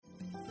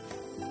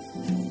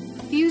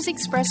Views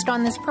expressed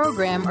on this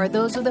program are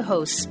those of the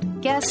hosts,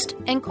 guests,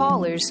 and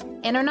callers,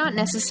 and are not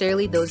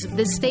necessarily those of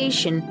this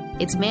station,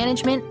 its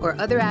management, or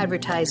other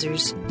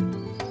advertisers.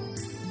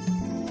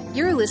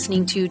 You're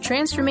listening to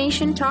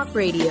Transformation Talk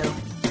Radio.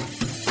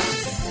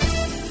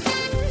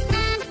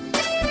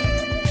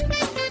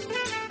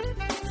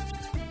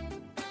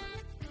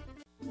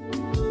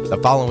 The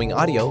following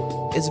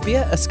audio is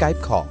via a Skype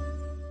call.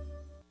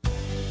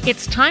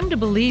 It's time to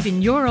believe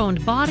in your own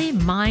body,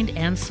 mind,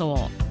 and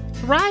soul.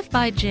 Thrive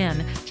by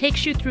Jen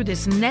takes you through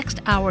this next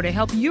hour to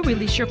help you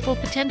release your full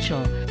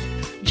potential.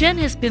 Jen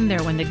has been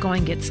there when the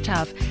going gets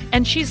tough,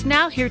 and she's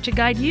now here to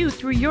guide you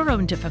through your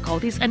own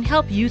difficulties and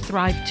help you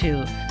thrive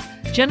too.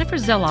 Jennifer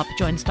Zelop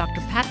joins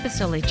Dr. Pat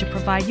Basile to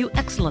provide you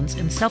excellence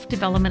in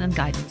self-development and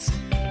guidance.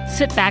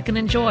 Sit back and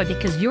enjoy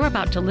because you're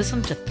about to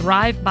listen to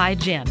Thrive by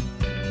Jen.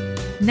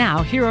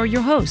 Now, here are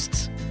your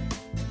hosts.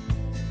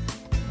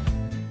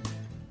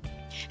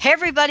 Hey,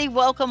 everybody.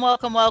 Welcome,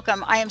 welcome,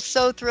 welcome. I am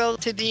so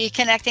thrilled to be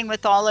connecting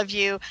with all of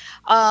you.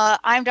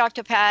 I'm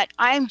Dr. Pat.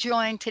 I'm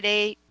joined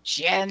today,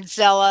 Jen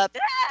Zelop.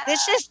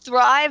 This is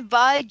Thrive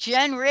by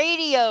Jen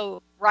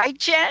Radio. Right,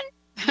 Jen?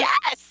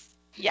 Yes.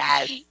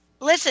 Yes.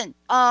 Listen,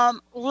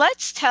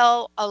 let's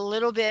tell a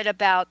little bit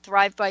about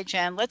Thrive by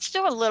Jen. Let's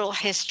do a little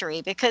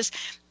history because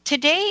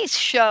today's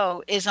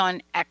show is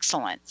on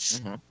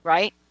excellence,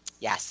 right?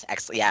 Yes.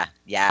 Excellent.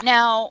 Yeah.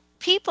 Now,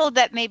 people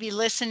that may be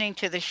listening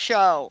to the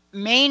show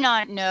may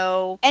not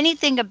know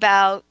anything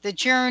about the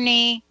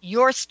journey,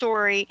 your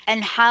story,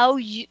 and how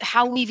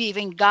we've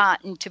even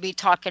gotten to be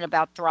talking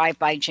about Thrive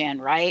by Jen,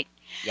 right?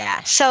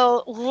 Yeah.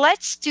 So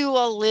let's do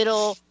a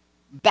little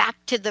back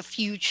to the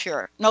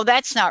future. No,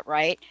 that's not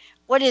right.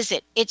 What is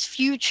it? It's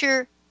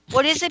future.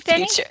 What is it,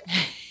 Benny? Future.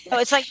 No,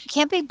 it's like, it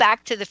can't be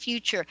back to the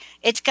future.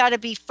 It's got to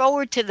be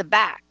forward to the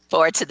back.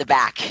 Forward to the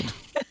back.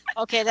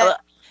 Okay,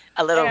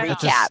 a little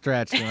recap. That's a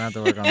stretch. We'll have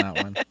to work on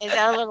that one. Is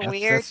that a little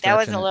weird? That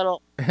was a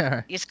little.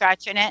 You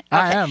scratching it? Okay.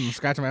 I am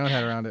scratching my own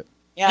head around it.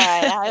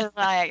 Yeah.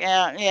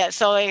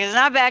 So it's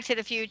not back to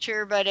the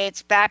future, but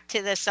it's back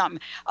to the something.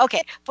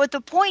 Okay, but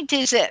the point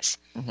is this.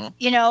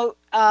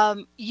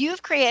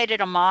 You've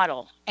created a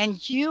model,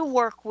 and you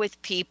work with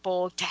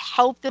people to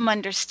help them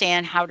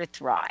understand how to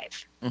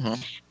thrive.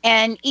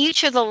 And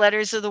each of the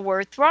letters of the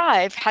word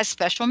thrive has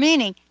special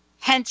meaning.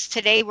 Hence,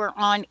 today we're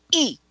on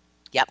E.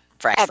 Yep,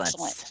 for excellence.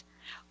 Excellent.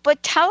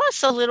 But tell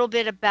us a little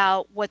bit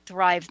about what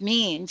thrive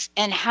means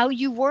and how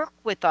you work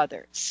with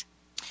others.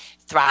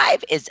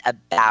 Thrive is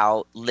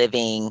about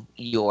living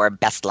your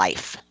best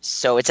life.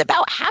 So it's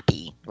about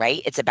happy,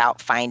 right? It's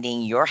about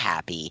finding your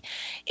happy.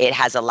 It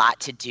has a lot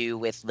to do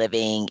with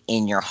living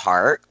in your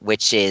heart,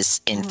 which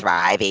is in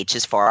Thrive. H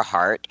is for our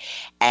heart,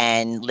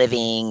 and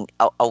living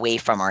away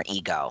from our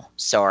ego.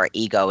 So our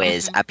ego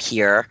is up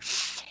here.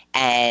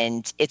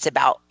 And it's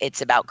about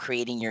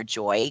creating your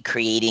joy,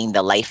 creating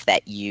the life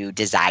that you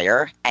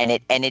desire. And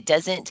it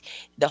doesn't,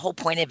 the whole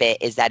point of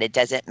it is that it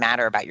doesn't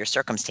matter about your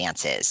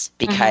circumstances,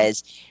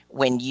 because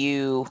when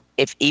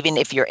even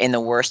if you're in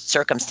the worst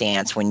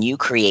circumstance, when you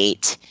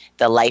create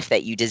the life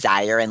that you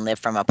desire and live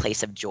from a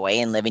place of joy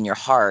and live in your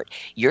heart,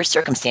 your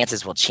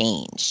circumstances will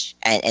change.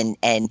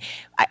 And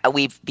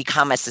we've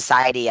become a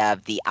society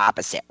of the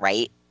opposite,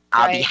 right?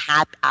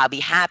 I'll be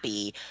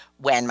happy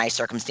when my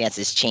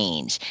circumstances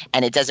change.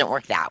 And it doesn't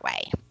work that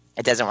way.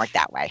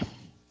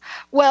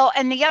 Well,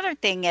 and the other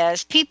thing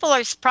is, people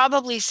are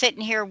probably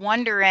sitting here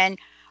wondering,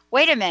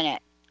 wait a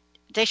minute,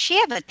 does she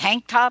have a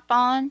tank top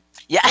on?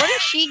 Yeah. What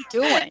is she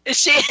doing? Is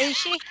she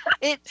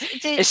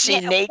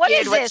naked? What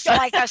is this,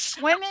 like a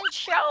swimming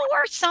show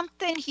or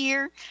something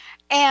here?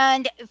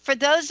 And for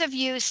those of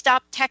you,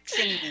 stop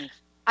texting me.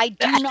 I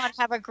do not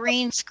have a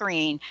green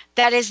screen.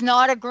 That is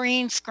not a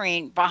green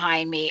screen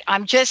behind me.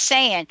 I'm just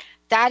saying,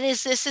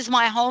 this is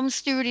my home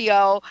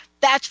studio.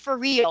 That's for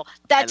real.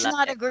 That's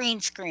not a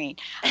green screen.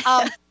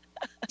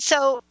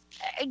 So,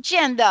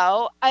 Jen,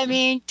 though, I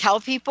mean, tell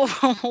people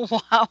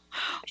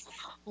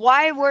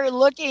why we're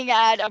looking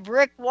at a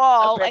brick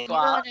wall and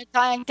you're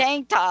in a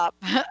tank top,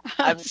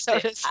 so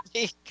to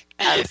speak.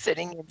 I'm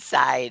sitting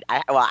inside.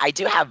 I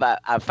do have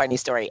a funny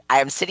story. I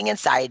am sitting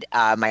inside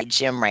my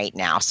gym right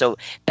now. So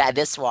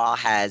this wall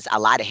has a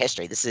lot of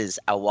history. This is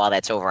a wall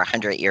that's over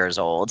 100 years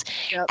old.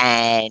 Yep.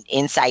 And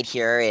inside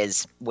here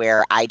is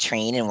where I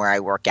train and where I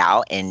work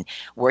out. And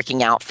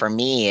working out for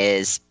me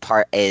is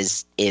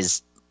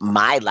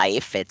my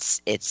life.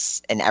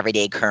 It's an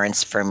everyday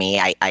occurrence for me.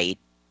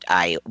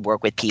 I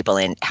work with people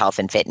in health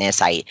and fitness.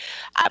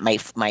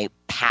 My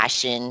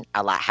passion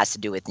a lot has to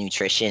do with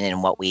nutrition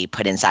and what we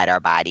put inside our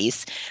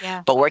bodies.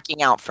 Yeah. But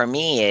working out for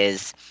me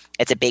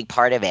it's a big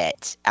part of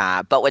it.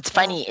 But what's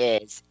funny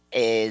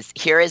is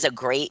here is a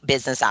great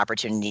business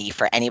opportunity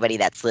for anybody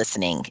that's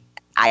listening.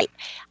 I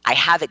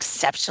have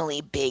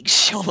exceptionally big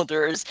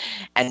shoulders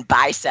and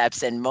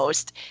biceps, and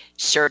most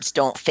shirts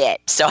don't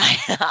fit. So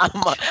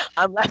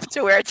I'm left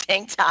to wear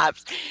tank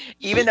tops,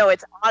 even though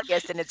it's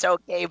August and it's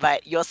okay.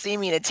 But you'll see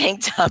me in a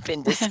tank top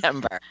in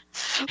December.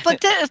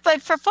 But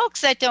for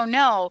folks that don't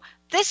know,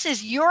 this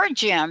is your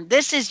gym.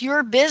 This is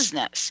your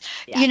business.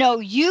 Yeah.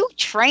 You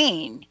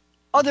train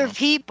other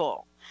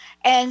people.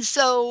 And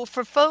so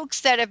for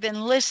folks that have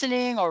been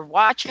listening or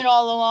watching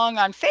all along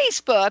on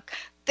Facebook,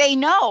 they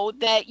know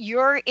that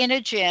you're in a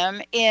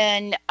gym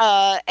and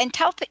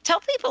tell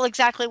people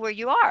exactly where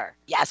you are.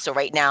 Yeah, so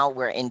right now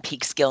we're in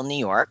Peekskill, New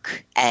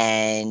York,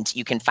 and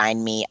you can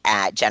find me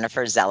at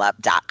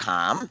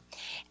jenniferzelop.com.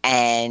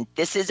 And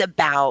this is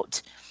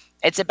about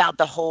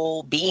the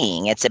whole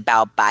being. It's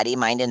about body,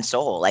 mind, and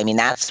soul. I mean,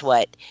 that's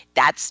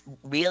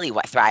really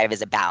what Thrive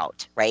is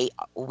about, right?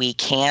 We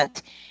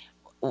can't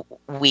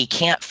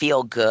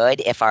feel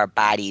good if our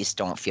bodies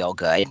don't feel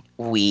good.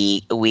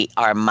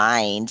 Our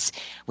minds,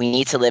 we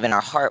need to live in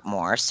our heart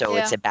more. So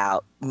it's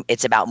about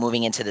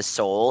moving into the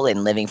soul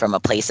and living from a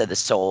place of the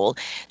soul.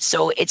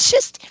 So it's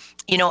just,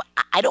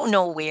 I don't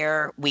know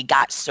where we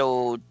got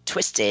so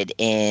twisted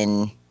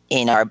in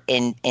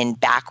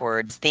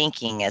backwards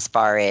thinking as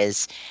far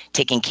as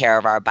taking care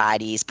of our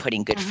bodies,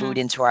 putting good food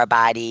into our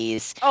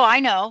bodies. Oh, I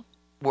know.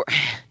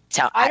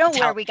 I know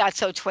where we got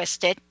so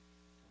twisted.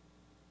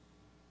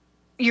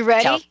 You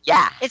ready?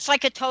 Yeah. It's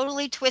like a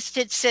totally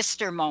twisted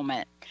sister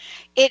moment.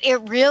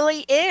 It really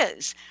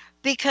is.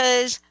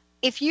 Because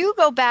if you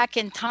go back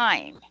in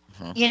time,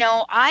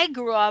 I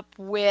grew up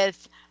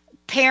with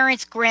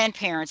parents,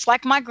 grandparents,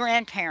 like my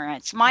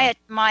grandparents. I'm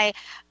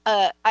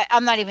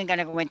not even going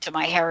to go into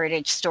my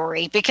heritage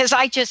story because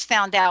I just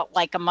found out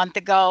like a month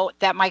ago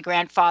that my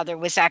grandfather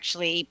was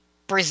actually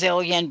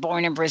Brazilian,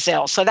 born in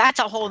Brazil. So that's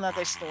a whole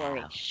nother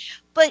story.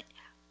 But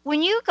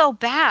when you go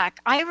back,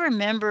 I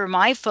remember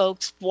my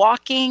folks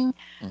walking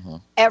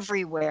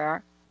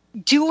everywhere,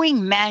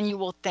 doing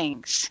manual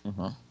things,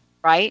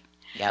 right?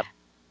 Yep.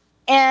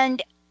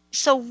 And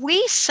so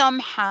we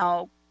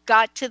somehow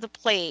got to the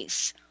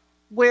place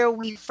where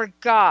we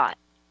forgot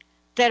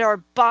that our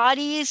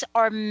bodies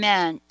are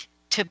meant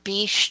to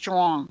be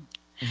strong.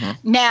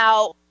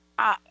 Now,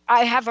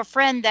 I have a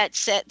friend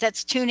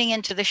that's tuning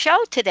into the show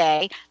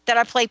today that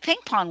I play ping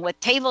pong with,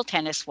 table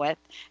tennis with,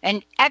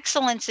 and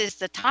excellence is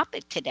the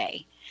topic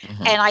today.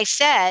 And I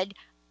said,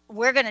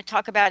 we're going to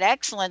talk about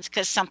excellence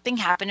because something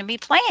happened to me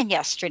playing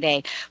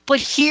yesterday. But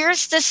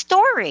here's the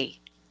story.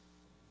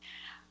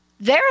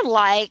 They're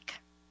like,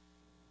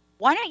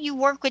 why don't you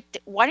work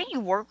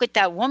with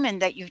that woman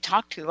that you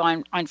talked to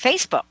on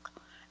Facebook?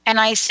 And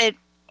I said,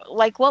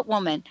 like what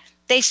woman?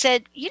 They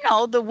said,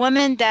 the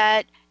woman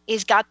that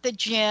is got the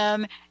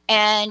gym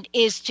and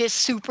is just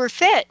super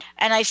fit.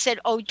 And I said,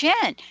 oh,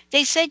 Jen.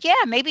 They said,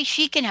 yeah, maybe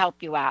she can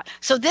help you out.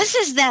 So this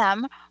is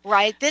them,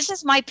 right? This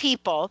is my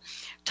people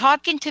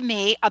talking to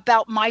me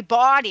about my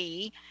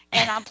body,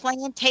 and I'm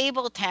playing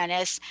table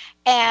tennis,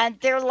 and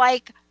they're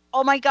like,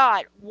 oh my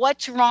God,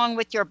 what's wrong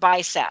with your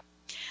bicep?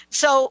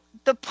 So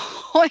the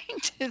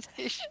point of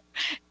this,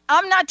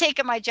 I'm not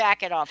taking my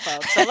jacket off,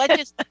 folks. So let's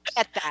just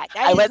get that.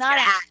 I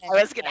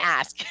was going to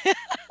ask.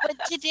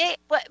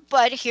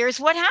 But here's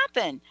what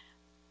happened.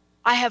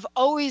 I have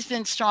always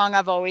been strong.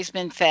 I've always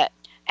been fit,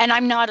 and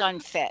I'm not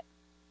unfit.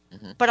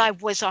 But I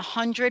was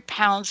 100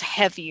 pounds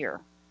heavier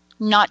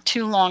not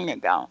too long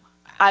ago.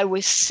 I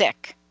was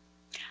sick.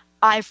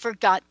 I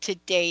forgot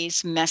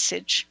today's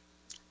message.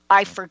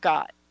 I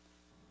forgot.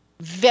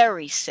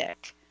 Very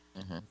sick.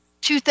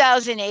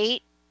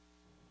 2008,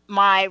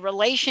 my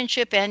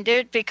relationship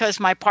ended because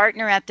my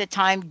partner at the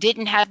time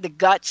didn't have the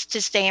guts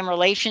to stay in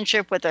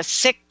relationship with a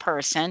sick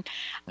person.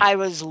 I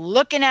was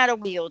looking at a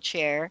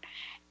wheelchair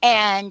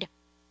and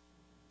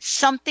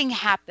something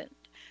happened.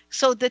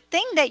 So the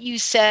thing that you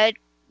said,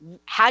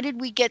 how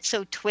did we get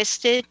so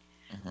twisted?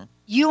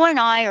 You and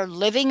I are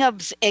living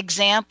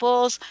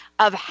examples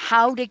of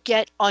how to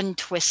get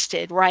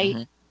untwisted,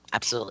 right?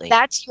 Absolutely.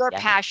 That's your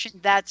passion.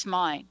 That's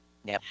mine.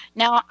 Yep.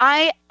 Now,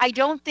 I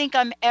don't think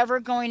I'm ever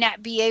going to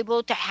be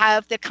able to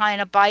have the kind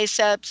of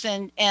biceps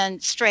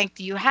and strength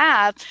you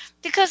have,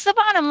 because the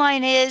bottom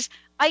line is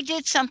I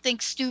did something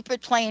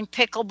stupid playing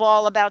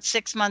pickleball about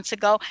 6 months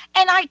ago,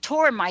 and I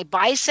tore my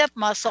bicep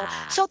muscle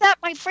so that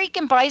my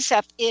freaking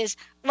bicep is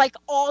like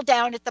all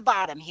down at the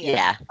bottom here.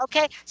 Yeah.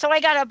 Okay. So I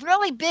got a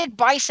really big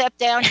bicep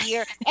down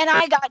here and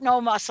I got no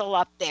muscle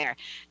up there.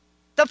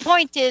 The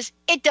point is,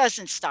 it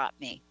doesn't stop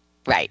me.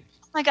 Right.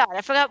 Oh my God,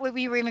 I forgot what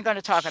we were even going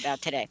to talk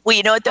about today. Well,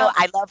 you know what, though?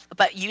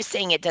 But you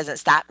saying it doesn't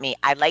stop me,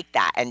 I like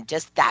that. And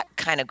just that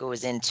kind of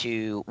goes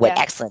into what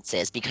excellence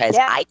is, because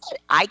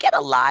I get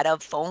a lot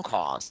of phone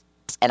calls.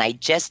 And I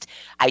just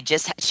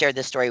shared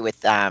this story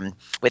with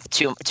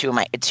two of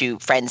my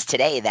friends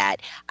today, that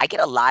I get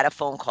a lot of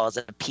phone calls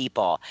of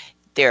people.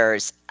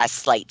 There's a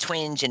slight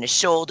twinge in a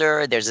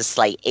shoulder, there's a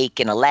slight ache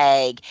in a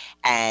leg,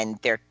 and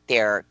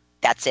they're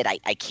that's it. I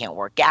can't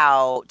work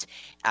out.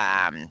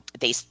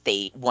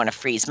 They want to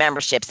freeze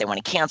memberships. They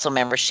want to cancel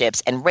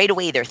memberships, and right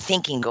away their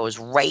thinking goes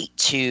right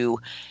to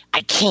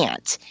I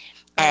can't.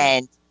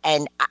 And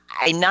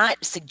I'm not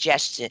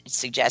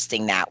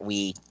suggesting that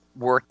we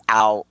work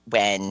out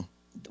when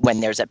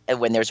there's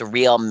a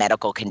real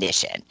medical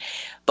condition.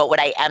 But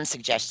what I am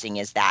suggesting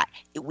is that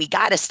we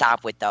got to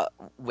stop with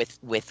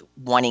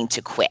wanting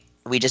to quit.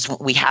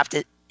 We have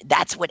to.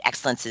 That's what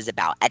excellence is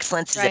about.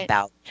 Excellence is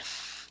about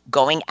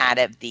going out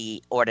of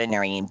the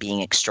ordinary and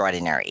being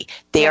extraordinary.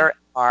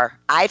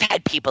 I've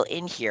had people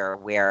in here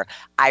where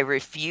I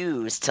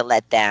refuse to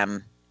let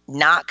them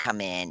not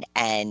come in,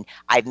 and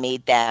I've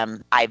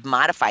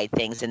modified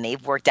things and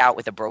they've worked out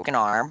with a broken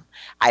arm.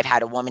 I've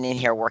had a woman in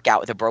here work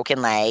out with a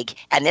broken leg,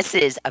 and this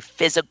is a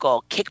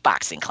physical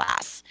kickboxing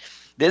class.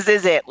 This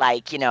isn't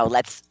like,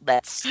 let's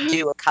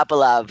do a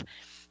couple of,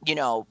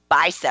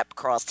 bicep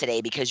curls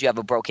today because you have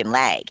a broken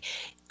leg.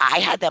 I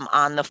had them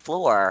on the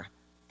floor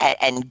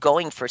and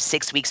going for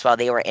 6 weeks while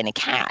they were in a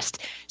cast.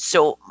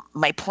 So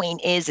my point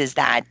is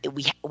that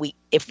we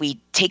if we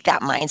take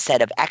that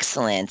mindset of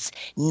excellence,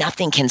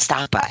 nothing can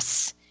stop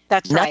us.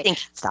 That's right. Nothing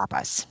can stop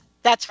us.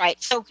 That's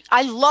right. So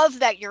I love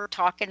that you're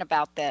talking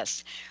about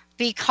this,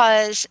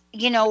 because,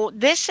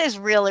 this is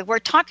really, we're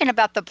talking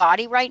about the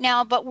body right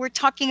now, but we're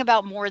talking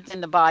about more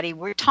than the body.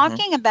 We're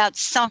talking about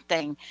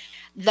something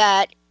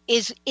that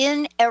is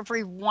in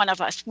every one of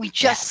us. We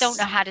just don't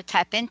know how to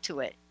tap into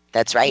it.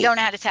 That's right. You don't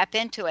know how to tap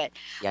into it.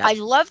 Yeah. I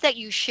love that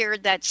you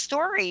shared that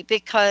story,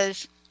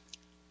 because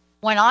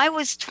when I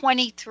was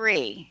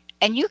 23,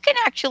 and you can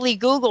actually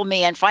Google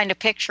me and find a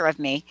picture of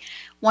me.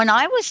 When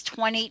I was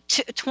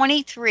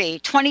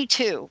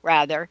 22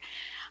 rather,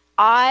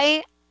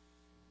 I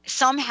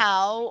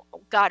somehow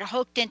got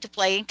hooked into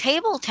playing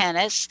table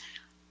tennis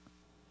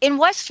in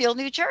Westfield,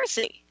 New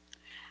Jersey.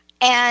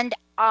 And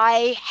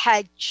I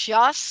had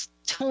just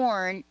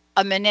torn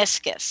a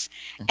meniscus.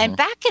 And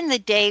back in the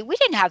day, we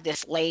didn't have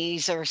this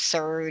laser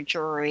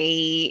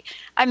surgery.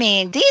 I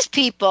mean, these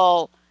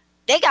people,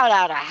 they got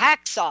out a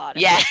hacksaw to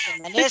fix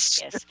the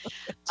meniscus.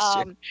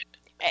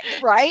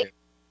 Right?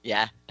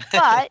 Yeah.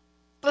 But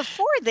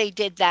before they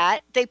did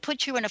that, they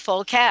put you in a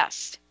full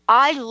cast.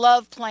 I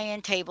love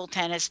playing table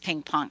tennis,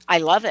 ping pong. I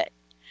love it.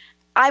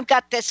 I've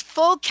got this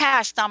full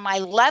cast on my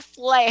left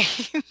leg.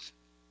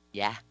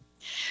 Yeah.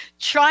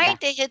 Trying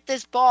to hit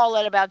this ball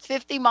at about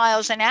 50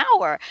 miles an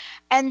hour.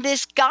 And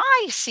this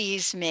guy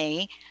sees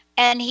me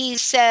and he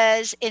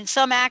says, in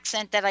some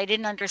accent that I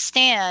didn't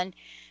understand,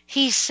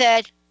 he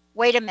said,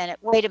 wait a minute,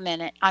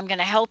 I'm going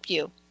to help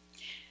you.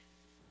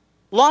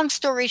 Long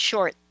story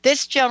short,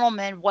 this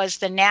gentleman was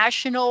the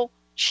national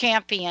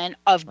champion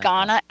of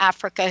Ghana,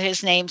 Africa.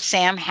 His name's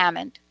Sam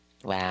Hammond.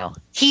 Wow.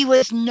 He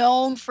was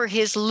known for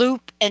his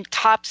loop and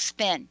top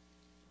spin.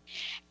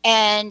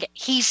 And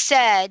he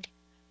said,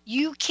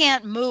 you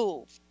can't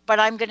move, but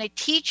I'm going to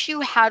teach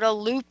you how to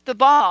loop the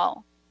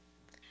ball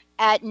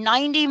at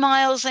 90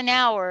 miles an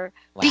hour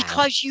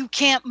because you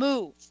can't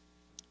move.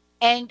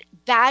 And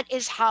that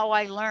is how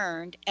I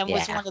learned, and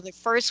was one of the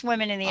first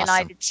women in the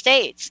United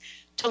States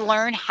to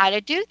learn how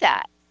to do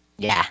that.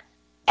 Yeah.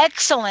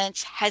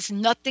 Excellence has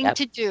nothing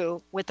to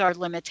do with our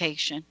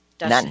limitation.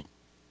 None. It?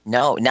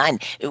 No, none.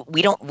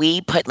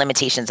 We put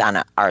limitations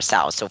on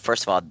ourselves. So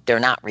first of all, they're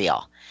not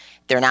real.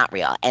 They're not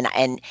real.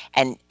 And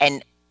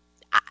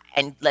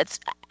let's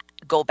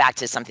go back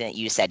to something that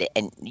you said,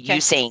 and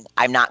you saying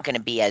I'm not going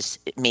to be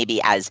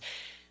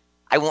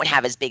I won't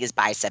have as big as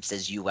biceps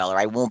as you will, or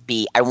I won't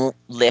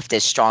lift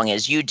as strong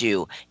as you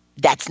do.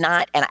 That's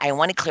not, and I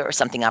want to clear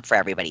something up for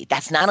everybody.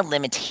 That's not a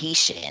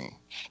limitation.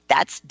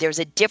 There's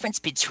a difference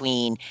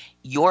between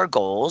your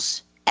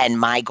goals and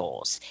my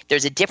goals.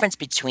 There's a difference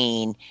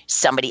between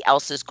somebody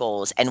else's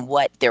goals and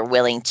what they're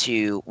willing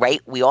to,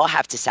 right? We all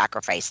have to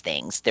sacrifice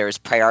things. There's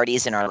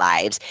priorities in our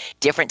lives.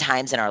 Different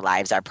times in our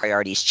lives, our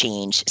priorities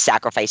change,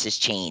 sacrifices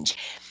change.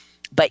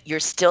 But you're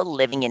still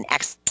living in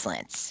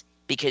excellence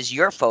because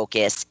your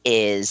focus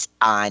is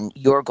on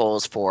your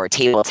goals for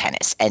table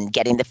tennis and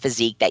getting the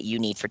physique that you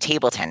need for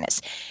table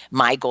tennis.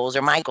 My goals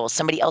are my goals.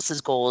 Somebody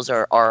else's goals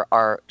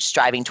are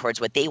striving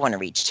towards what they want to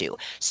reach to.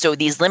 So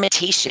these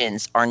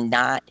limitations are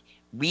not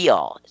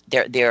real.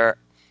 They're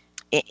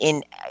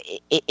in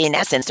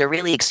essence, they're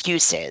really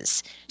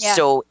excuses. Yeah.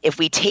 So if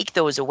we take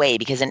those away,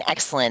 because in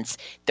excellence,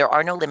 there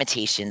are no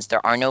limitations,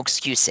 there are no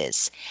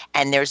excuses,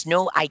 and there's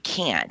no I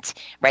can't,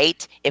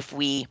 right?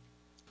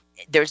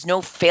 There's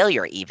no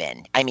failure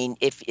even. I mean,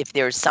 if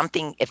there's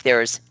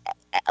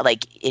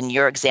like in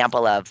your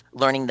example of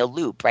learning the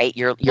loop, right?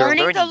 You're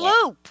learning the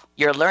loop.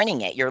 You're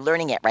learning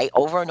it, right?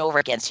 Over and over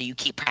again. So you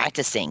keep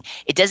practicing.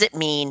 It doesn't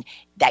mean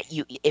that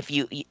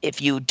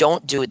if you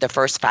don't do it the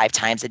first 5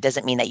 times, it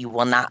doesn't mean that you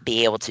will not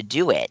be able to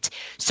do it.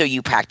 So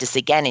you practice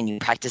again and you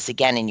practice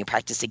again and you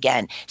practice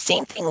again.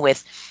 Same thing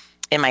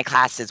in my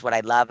classes. What I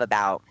love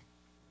about,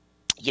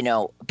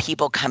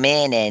 people come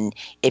in, and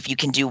if you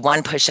can do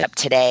 1 push-up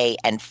today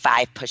and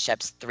 5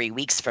 push-ups 3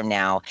 weeks from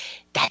now,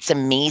 that's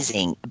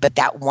amazing. But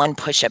that 1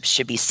 push-up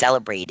should be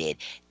celebrated.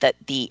 That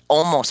the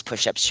almost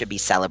push-ups should be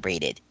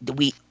celebrated.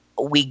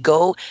 We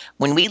go,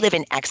 when we live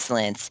in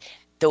excellence,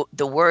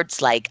 the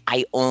words like,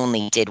 I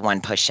only did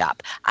 1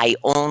 push-up, I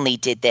only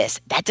did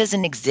this, that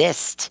doesn't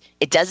exist.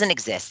 It doesn't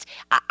exist.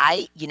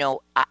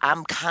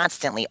 I'm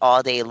constantly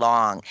all day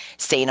long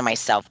saying to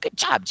myself, good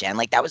job, Jen.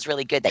 Like, that was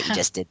really good that you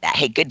just did that.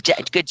 Hey, good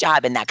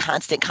job. And that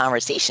constant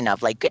conversation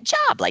of like, good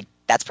job. Like,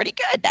 that's pretty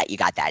good that you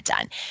got that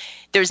done.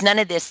 There's none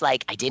of this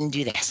like, I didn't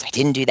do this, I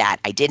didn't do that,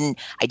 I didn't.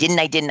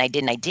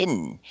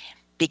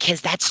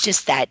 Because that's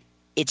just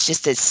it's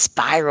just a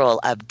spiral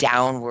of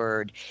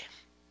downward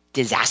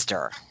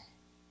disaster.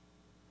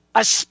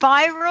 A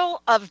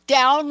spiral of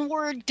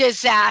downward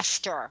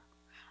disaster.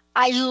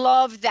 I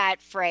love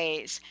that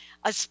phrase.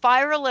 A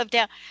spiral of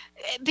down,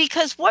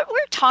 because what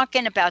we're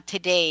talking about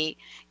today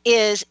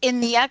is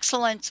in the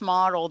excellence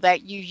model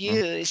that you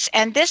use.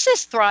 And this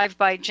is Thrive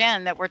by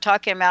Jen that we're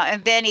talking about.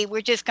 And Benny,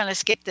 we're just going to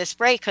skip this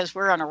break because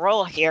we're on a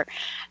roll here.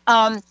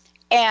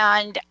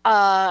 And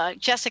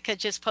Jessica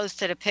just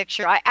posted a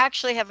picture. I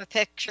actually have a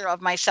picture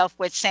of myself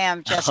with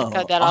Sam,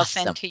 Jessica, that I'll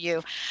send to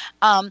you.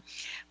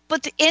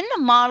 But in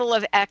the model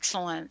of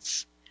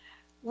excellence,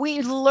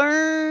 we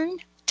learn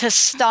to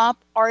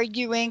stop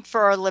arguing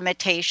for our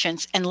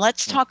limitations. And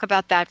let's talk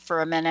about that for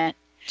a minute.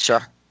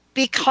 Sure.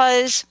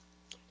 Because,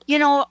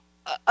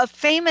 a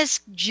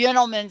famous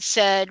gentleman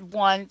said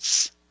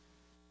once,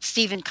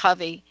 Stephen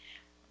Covey,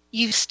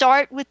 you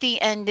start with the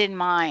end in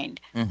mind.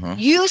 Mm-hmm.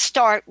 You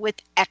start with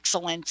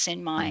excellence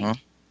in mind,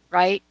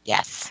 right?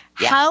 Yes.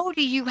 Yeah. How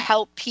do you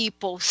help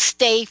people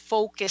stay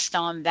focused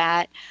on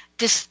that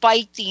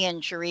despite the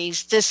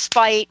injuries,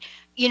 despite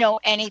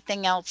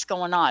anything else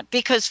going on?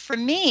 Because for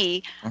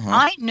me,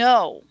 I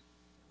know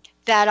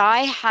that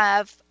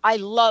I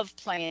love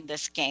playing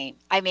this game.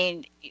 I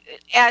mean,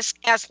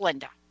 ask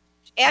Linda,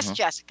 ask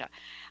Jessica.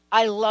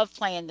 I love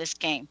playing this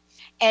game.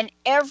 And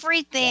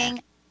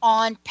everything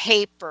on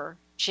paper,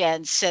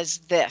 Jen, says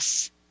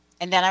this.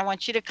 And then I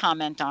want you to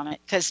comment on it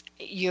because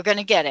you're going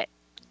to get it.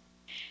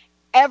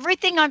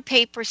 Everything on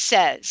paper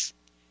says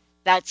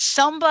that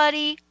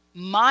somebody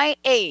my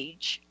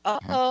age,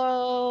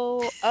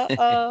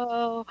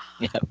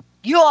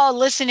 you all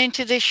listening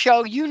to this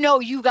show,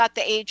 you got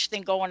the age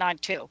thing going on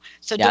too.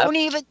 So don't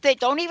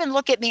even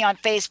look at me on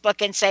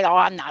Facebook and say, oh,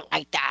 I'm not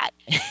like that.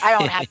 I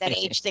don't have that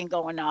age thing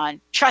going on.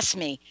 Trust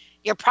me.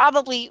 You're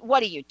probably,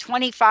 what are you,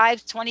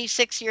 25,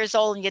 26 years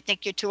old, and you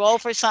think you're too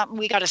old for something?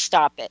 We got to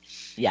stop it.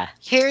 Yeah.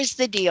 Here's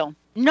the deal.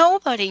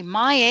 Nobody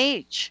my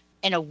age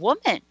and a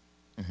woman,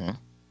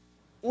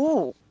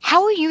 ooh,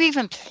 how are you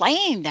even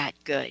playing that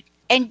good?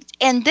 And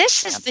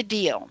this is the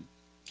deal.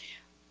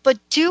 But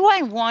do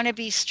I want to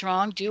be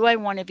strong? Do I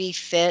want to be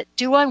fit?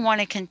 Do I want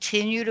to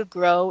continue to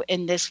grow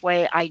in this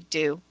way? I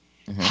do.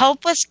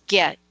 Help us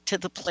get to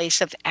the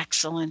place of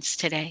excellence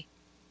today.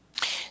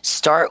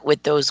 Start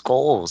with those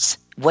goals.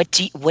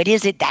 What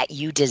is it that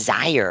you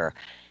desire?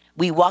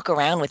 We walk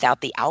around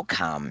without the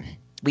outcome.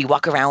 We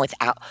walk around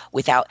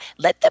without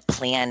let the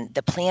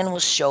plan will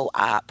show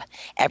up.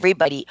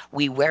 Everybody,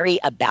 we worry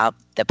about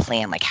the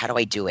plan. Like, how do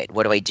I do it?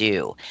 What do I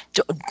do?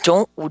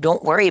 Don't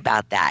worry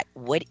about that.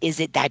 What is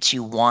it that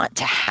you want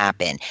to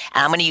happen? And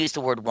I'm going to use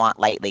the word want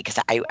lightly because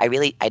I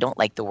don't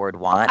like the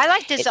word want. I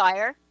like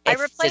desire. I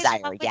replace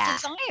desire. With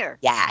desire.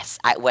 Yes.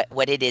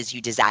 What it is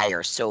you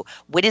desire. So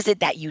what is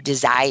it that you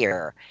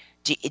desire?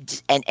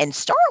 And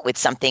start with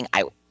something.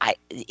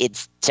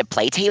 It's to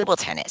play table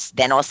tennis.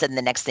 Then all of a sudden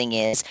the next thing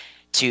is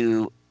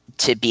to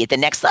be at the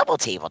next level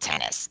table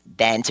tennis,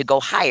 then to go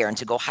higher and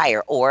to go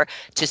higher, or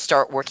to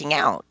start working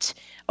out.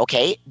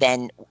 Okay,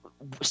 then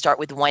start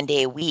with 1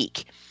 day a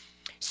week.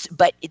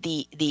 But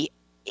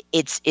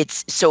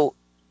it's so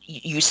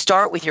you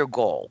start with your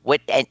goal,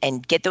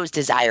 and get those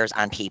desires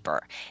on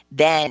paper.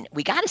 Then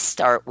we got to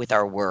start with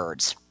our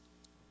words.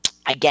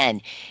 Again,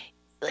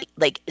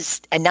 like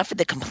enough of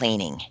the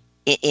complaining.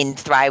 In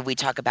Thrive, we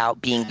talk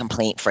about being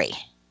complaint free.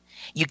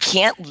 You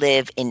can't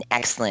live in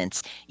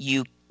excellence.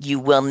 You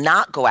will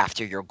not go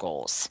after your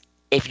goals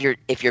if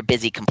you're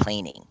busy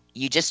complaining.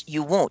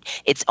 You won't.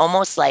 It's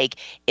almost like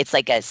it's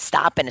like a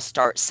stop and a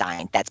start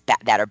sign that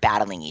are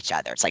battling each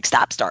other. It's like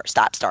stop, start,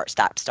 stop, start,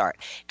 stop, start.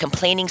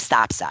 Complaining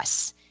stops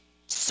us.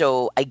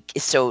 So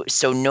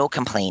no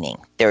complaining.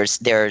 There's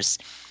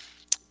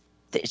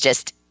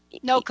just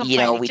no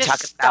complaining. We just talk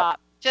stop. about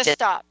just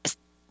stop.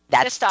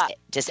 That's just stop. it.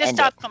 Just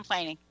stop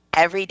complaining.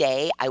 Every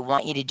day, I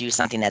want you to do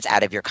something that's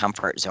out of your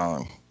comfort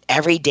zone.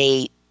 Every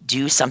day,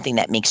 do something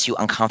that makes you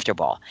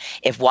uncomfortable.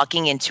 If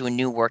walking into a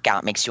new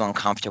workout makes you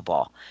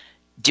uncomfortable,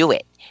 do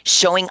it.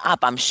 Showing up,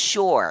 I'm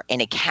sure, in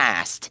a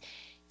cast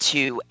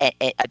to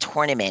a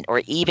tournament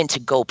or even to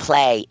go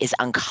play is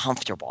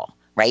uncomfortable,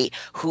 right?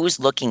 Who's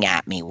looking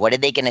at me? What are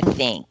they going to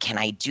think? Can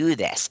I do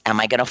this? Am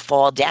I going to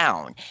fall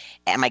down?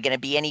 Am I going to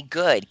be any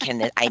good?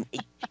 There's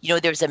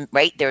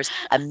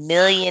a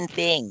million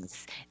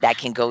things that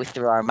can go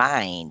through our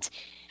mind.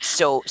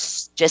 So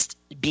just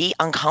be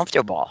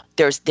uncomfortable.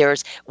 There's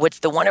what's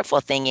the wonderful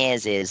thing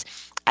is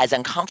as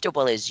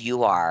uncomfortable as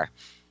you are,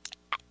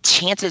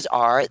 chances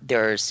are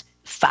there's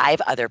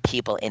 5 other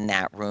people in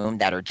that room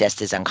that are just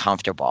as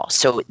uncomfortable.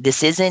 So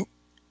this isn't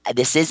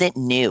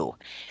new.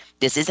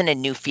 This isn't a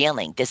new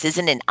feeling. This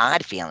isn't an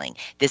odd feeling.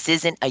 This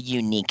isn't a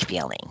unique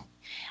feeling.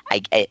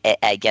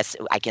 I guess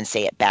I can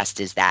say it best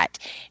is that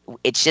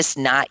it's just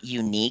not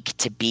unique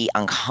to be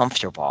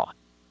uncomfortable.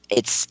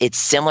 It's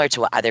similar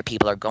to what other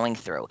people are going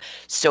through.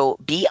 So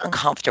be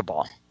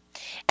uncomfortable.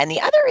 And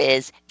the other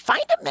is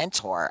find a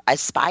mentor,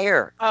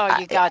 aspire. Oh,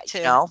 you got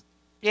to.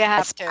 You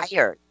have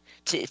aspire.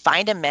 to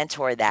find a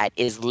mentor that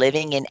is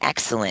living in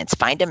excellence.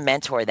 Find a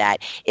mentor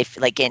that, if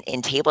like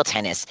in table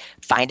tennis,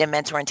 find a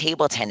mentor in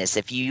table tennis.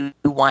 If you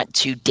want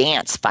to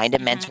dance, find a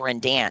mentor in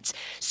dance.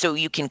 So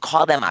you can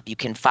call them up, you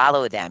can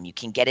follow them, you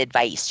can get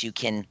advice, you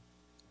can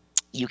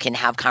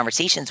have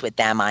conversations with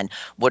them on,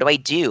 what do I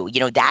do?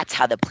 That's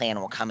how the plan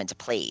will come into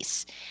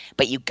place.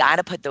 But you got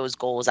to put those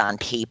goals on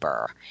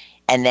paper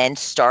and then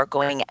start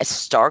going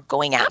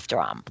after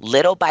them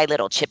little by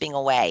little, chipping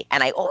away.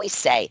 And I always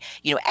say,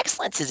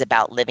 excellence is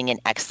about living in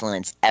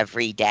excellence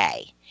every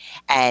day.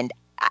 And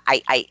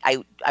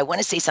I want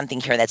to say something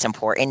here that's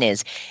important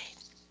is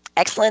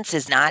excellence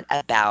is not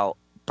about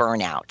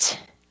burnout.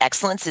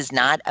 Excellence is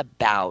not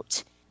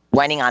about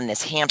running on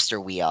this hamster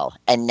wheel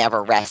and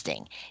never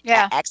resting.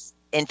 Yeah.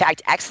 In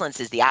fact, excellence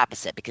is the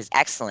opposite, because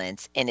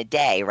excellence in a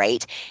day,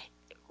 right?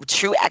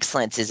 True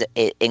excellence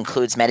it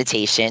includes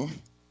meditation.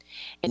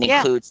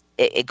 It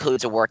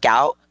includes a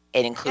workout.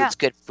 It includes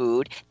good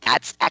food.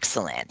 That's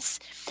excellence.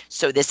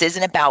 So this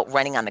isn't about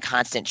running on the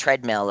constant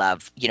treadmill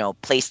of,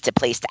 place to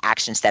place to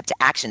action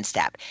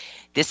step.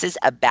 This is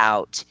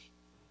about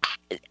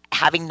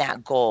having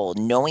that goal,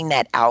 knowing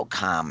that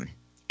outcome,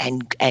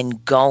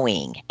 and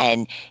going.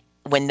 And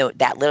when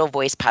that little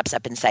voice pops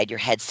up inside your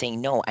head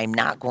saying, no, I'm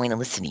not going to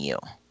listen to you.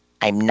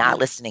 I'm not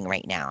listening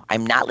right now.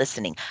 I'm not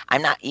listening.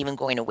 I'm not even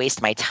going to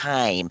waste my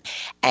time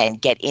and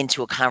get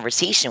into a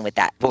conversation with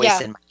that voice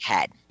in my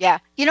head. Yeah.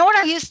 You know what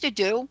I used to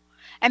do?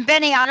 And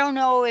Benny, I don't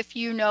know if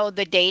you know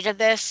the date of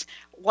this,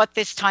 what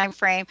this time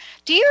frame.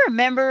 Do you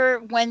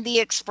remember when the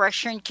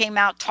expression came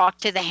out, talk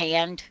to the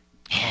hand?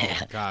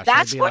 Oh gosh,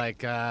 That's what,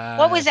 like,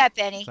 what was that,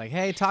 Benny? It's like,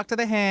 hey, talk to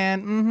the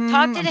hand. Mm-hmm.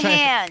 Talk to the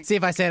hand. See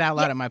if I say it out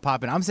loud, it might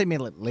pop in. I'm saying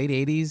maybe late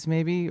 80s,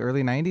 maybe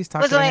early 90s.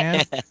 Talk to the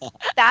hand.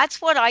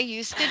 That's what I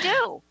used to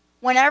do.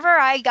 Whenever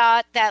I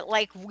got that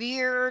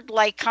weird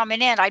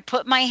coming in, I'd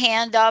put my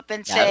hand up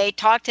and say,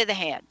 talk to the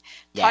hand.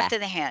 Talk to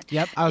the hand.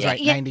 Yep, I was right.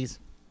 90s.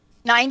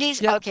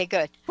 90s? Yep. Okay,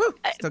 good. Woo,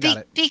 still got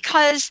it.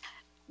 Because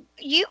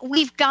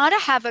we've got to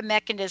have a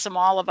mechanism,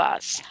 all of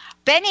us.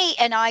 Benny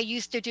and I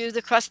used to do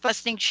the crust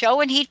busting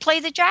show, and he'd play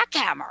the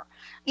jackhammer.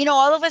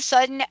 All of a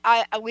sudden,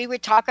 we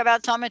would talk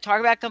about something, talk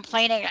about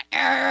complaining,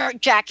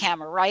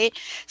 jackhammer, right?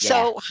 Yeah.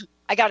 So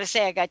I got to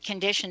say, I got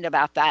conditioned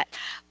about that.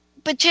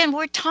 But Jen,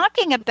 we're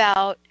talking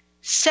about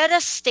set a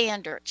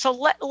standard. So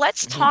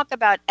let's talk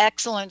about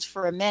excellence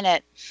for a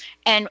minute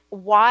and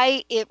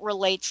why it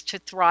relates to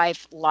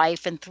Thrive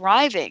Life and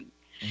thriving.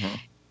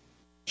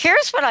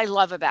 Here's what I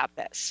love about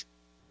this.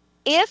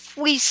 If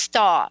we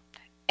stop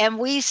and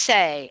we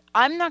say,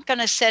 I'm not going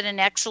to set an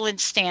excellent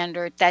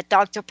standard that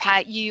Dr.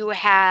 Pat, you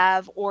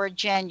have, or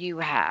Jen, you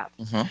have.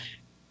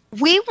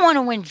 We want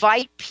to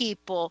invite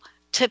people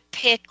to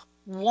pick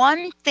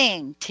one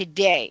thing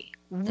today.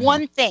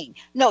 One thing.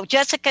 No,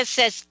 Jessica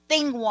says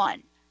thing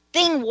one.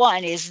 Thing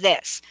one is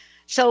this.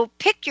 So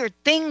pick your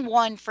thing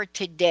one for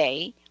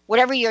today,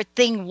 whatever your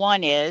thing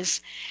one is,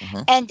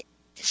 and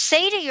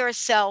say to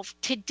yourself,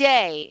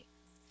 today,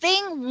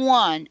 thing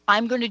one,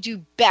 I'm going to do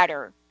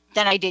better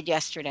than I did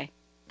yesterday.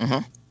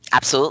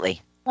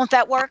 Absolutely. Won't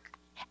that work?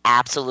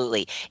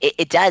 Absolutely.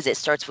 It does. It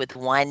starts with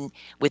one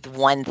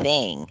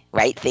thing,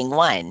 right? Thing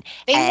one.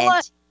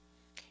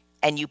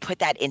 And you put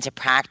that into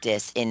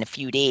practice in a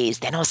few days,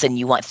 then all of a sudden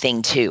you want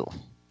thing two.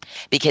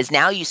 Because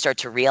now you start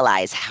to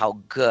realize how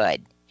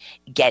good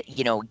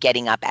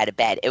getting up out of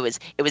bed. It was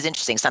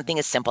interesting. Something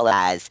as simple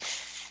as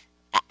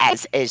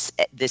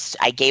this,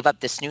 I gave up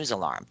the snooze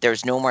alarm.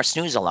 There's no more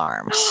snooze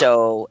alarm.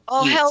 So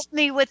help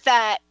me with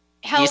that.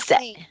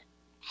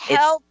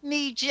 Help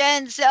me,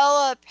 Jen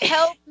Zelop.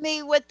 Help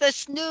me with the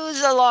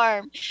snooze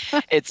alarm.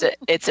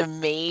 It's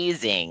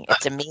amazing.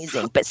 It's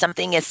amazing. But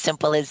something as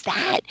simple as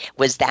that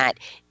was that,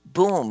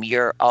 boom,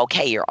 you're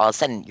okay. You're all of a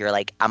sudden, you're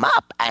like, I'm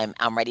up.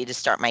 I'm ready to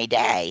start my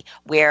day.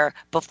 Where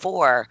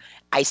before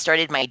I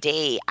started my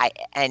day, I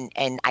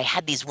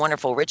had these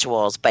wonderful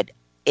rituals, but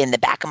in the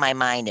back of my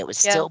mind, it was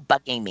still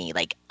bugging me.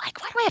 Like, why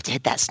do I have to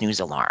hit that snooze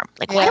alarm?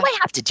 Like, why do I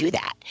have to do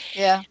that?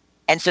 Yeah.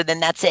 And so then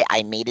that's it.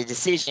 I made a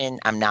decision.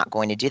 I'm not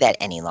going to do that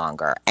any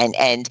longer.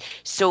 And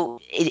so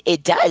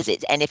it does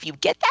it. And if you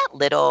get that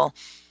little,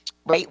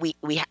 right,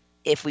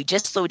 if we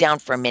just slow down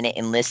for a minute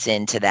and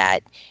listen to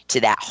that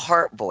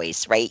heart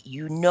voice, right,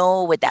 you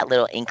know what that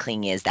little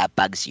inkling is that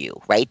bugs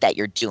you, right, that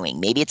you're doing.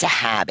 Maybe it's a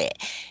habit,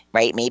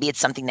 right? Maybe it's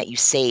something that you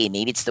say.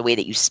 Maybe it's the way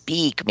that you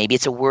speak. Maybe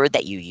it's a word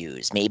that you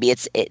use. Maybe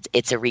it's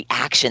a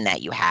reaction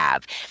that you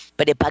have,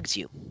 but it bugs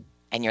you.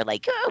 And you're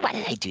like, oh, why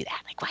did I do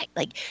that? Like, why?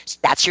 Like,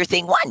 that's your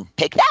thing one.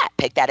 Pick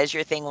that as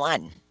your thing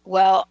one.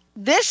 Well,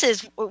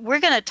 we're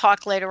going to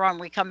talk later on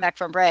when we come back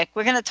from break.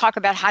 We're going to talk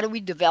about how do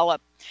we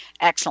develop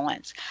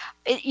excellence.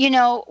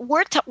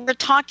 We're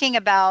talking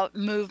about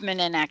movement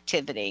and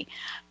activity,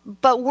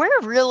 but we're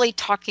really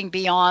talking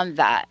beyond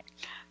that.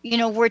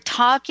 We're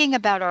talking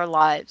about our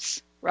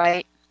lives,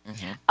 right?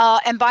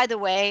 And by the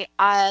way,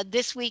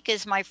 this week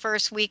is my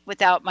first week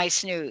without my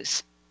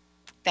snooze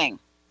thing.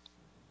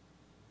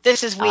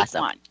 This is week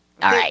one.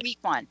 All right. Week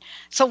one.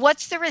 So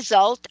what's the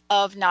result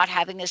of not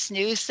having a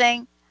snooze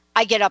thing?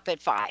 I get up at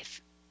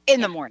 5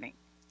 in the morning,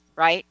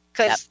 right?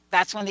 because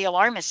that's when the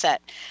alarm is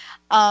set.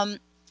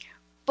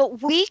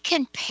 But we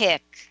can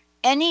pick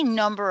any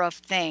number of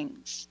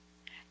things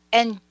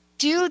and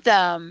do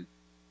them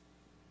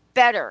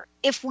better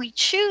if we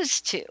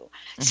choose to.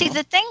 See,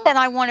 the thing that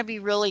I want to be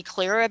really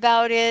clear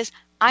about is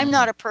I'm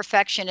not a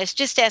perfectionist.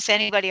 Just ask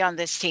anybody on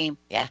this team.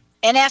 Yeah.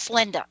 And ask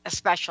Linda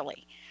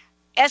especially.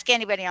 Ask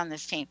anybody on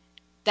this team.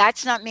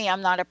 That's not me.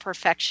 I'm not a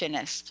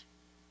perfectionist.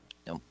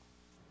 No.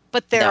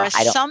 But there are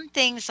some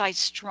things I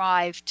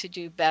strive to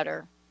do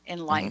better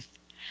in life.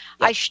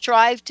 Yep. I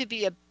strive to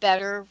be a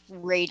better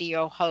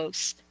radio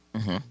host.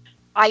 Mm-hmm.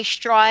 I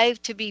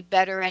strive to be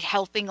better at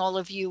helping all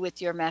of you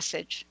with your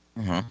message.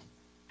 Mm-hmm.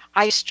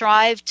 I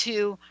strive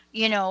to,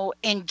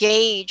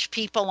 engage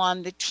people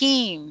on the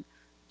team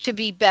to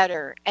be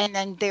better, and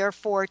then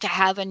therefore to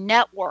have a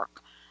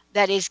network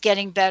that is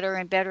getting better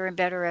and better and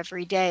better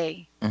every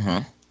day. Mm-hmm.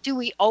 Do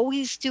we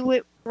always do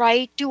it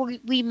right? Do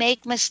we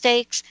make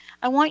mistakes?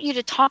 I want you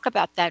to talk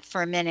about that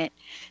for a minute.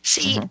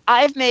 See,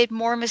 I've made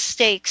more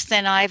mistakes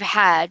than I've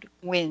had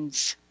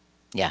wins.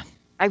 Yeah.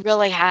 I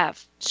really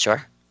have.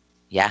 Sure.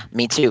 Yeah,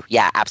 me too.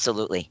 Yeah,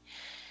 absolutely.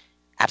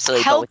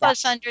 Absolutely. Help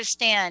us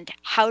understand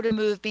how to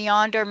move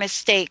beyond our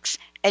mistakes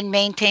and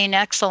maintain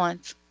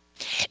excellence.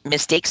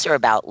 Mistakes are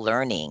about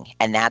learning,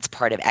 and that's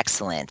part of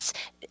excellence.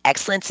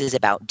 Excellence is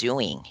about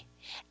doing.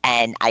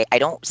 And I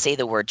don't say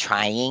the word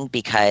trying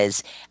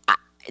because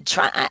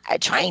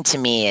trying to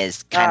me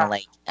is kind of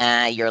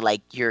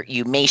like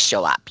you may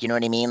show up. You know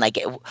what I mean? Like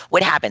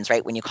what happens,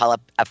 right? When you call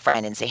up a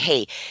friend and say,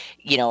 hey,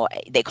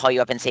 they call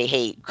you up and say,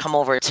 hey, come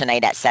over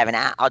tonight at 7.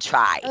 I'll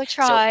try. I'll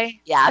try. So,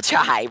 yeah, I'll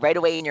try. Right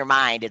away in your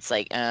mind, it's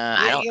like,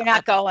 you're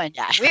not going.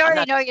 Yeah, we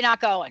already know you're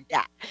not going.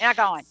 Yeah. You're not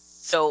going.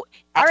 So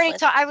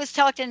I was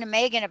talking to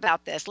Megan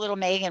about this, little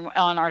Megan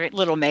on our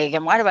little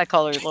Megan. Why do I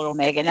call her little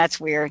Megan?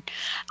 That's weird.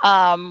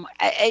 I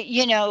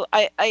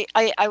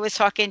was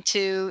talking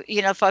to,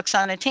 folks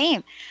on a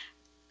team.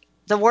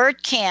 The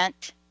word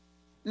can't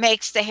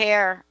makes the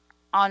hair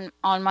on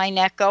my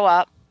neck go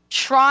up.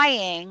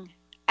 Trying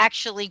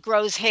actually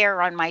grows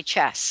hair on my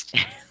chest.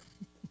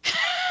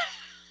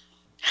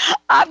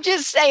 I'm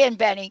just saying,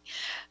 Benny.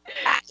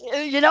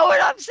 You know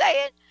what I'm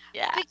saying?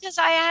 Yeah. Because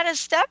I had a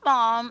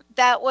stepmom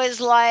that was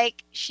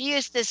like, she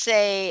used to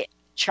say,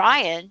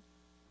 trying.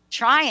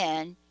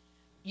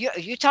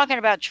 You're talking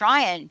about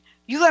trying.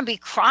 You're going to be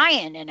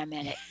crying in a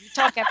minute. You're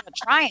talking about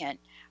trying.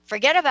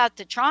 Forget about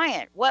the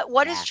trying.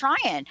 What is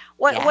trying?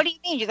 What do you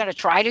mean? You're going to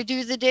try to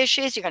do the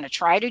dishes? You're going to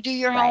try to do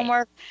your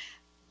homework?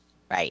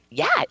 Right.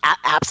 Yeah,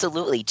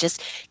 absolutely.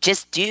 Just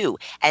do.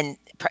 And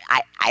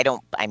I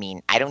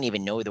don't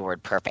even know the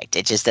word perfect.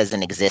 It just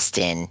doesn't exist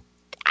in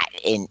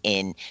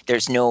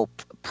there's no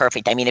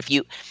perfect. I mean, if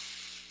you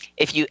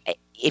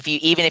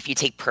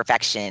take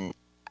perfection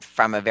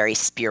from a very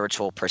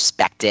spiritual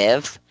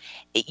perspective,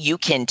 you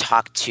can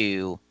talk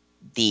to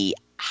the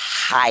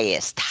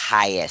highest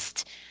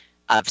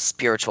of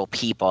spiritual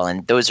people,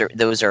 and those are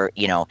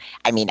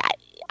I mean,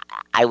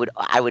 I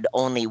would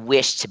only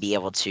wish to be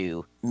able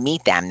to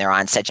meet them. They're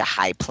on such a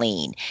high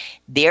plane.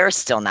 They're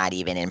still not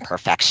even in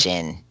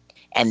perfection,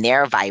 and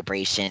their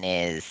vibration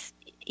is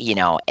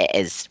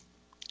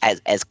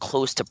as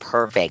close to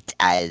perfect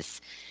as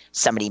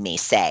somebody may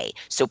say.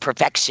 So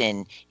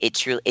perfection, it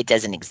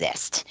doesn't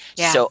exist.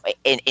 Yeah. So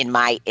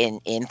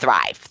in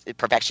Thrive,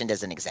 perfection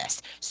doesn't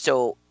exist.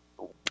 So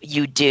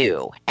you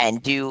do,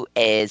 and do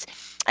is,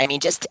 I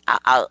mean, just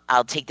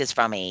I'll take this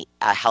from a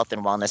health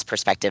and wellness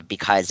perspective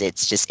because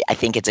I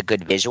think it's a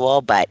good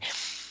visual. But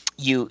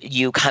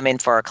you come in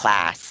for a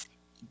class,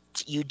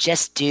 you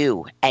just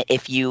do.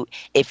 If you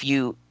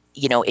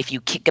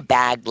kick a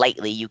bag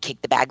lightly, you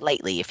kick the bag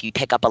lightly. If you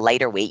pick up a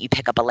lighter weight, you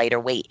pick up a lighter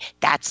weight.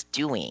 That's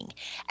doing.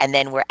 And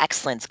then where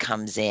excellence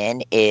comes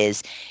in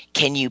is,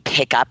 can you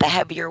pick up a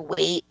heavier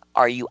weight?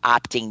 Are you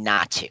opting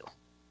not to?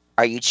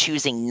 Are you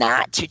choosing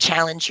not to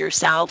challenge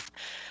yourself?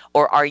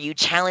 Or are you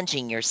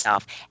challenging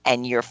yourself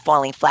and you're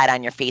falling flat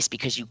on your face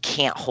because you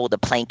can't hold a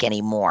plank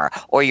anymore?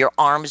 Or your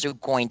arms are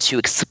going to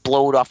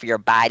explode off your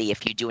body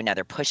if you do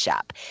another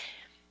push-up?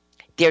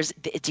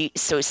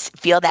 So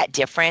feel that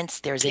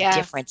difference. There's a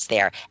difference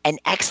there. And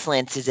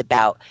excellence is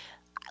about,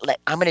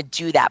 I'm going to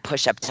do that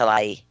push-up till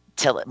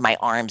my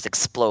arms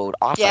explode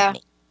off of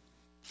me.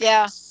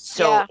 Yeah.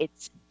 So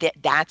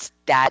that's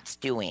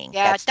doing.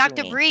 Yeah. That's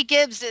Dr. doing. Bree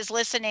Gibbs is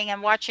listening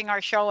and watching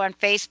our show on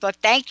Facebook.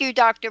 Thank you,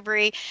 Dr.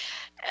 Bree.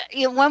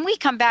 When we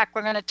come back,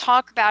 we're going to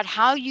talk about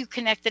how you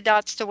connect the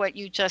dots to what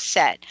you just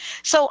said.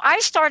 So I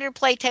started to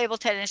play table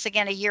tennis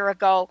again a year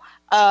ago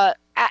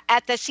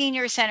at the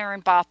senior center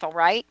in Bothell,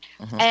 right?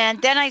 Mm-hmm.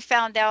 And then I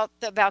found out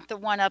about the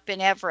one up in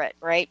Everett,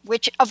 right?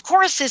 Which, of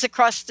course, is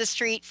across the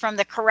street from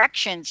the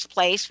corrections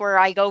place where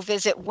I go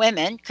visit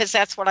women, because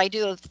that's what I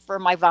do for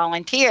my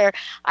volunteer.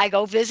 I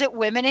go visit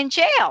women in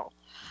jail.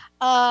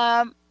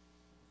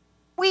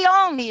 We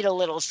all need a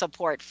little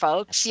support,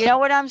 folks. You know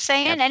what I'm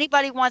saying? Yep.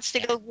 Anybody wants to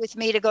go with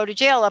me to go to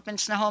jail up in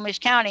Snohomish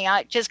County,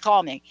 just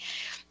call me.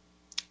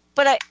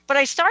 But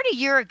I started a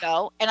year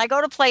ago, and I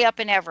go to play up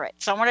in Everett.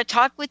 So I want to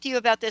talk with you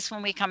about this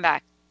when we come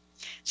back.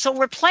 So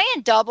we're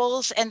playing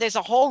doubles, and there's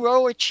a whole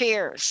row of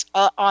chairs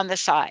on the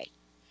side.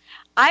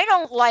 I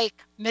don't like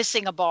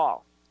missing a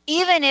ball.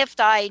 Even if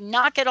I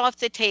knock it off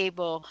the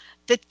table,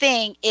 the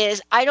thing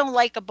is, I don't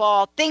like a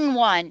ball. Thing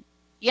one,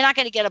 you're not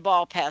going to get a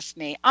ball past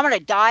me. I'm going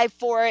to dive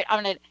for it.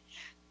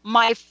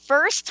 My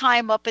first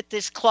time up at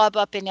this club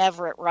up in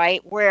Everett,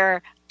 right,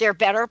 where they're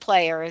better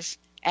players,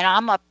 and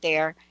I'm up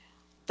there,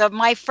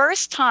 my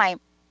first time,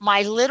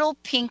 my little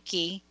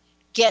pinky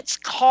gets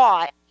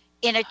caught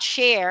in a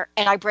chair,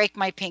 and I break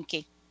my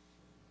pinky.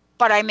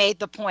 But I made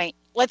the point.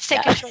 Let's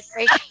take a short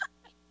break.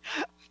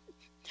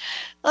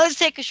 Let's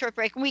take a short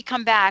break. When we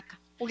come back,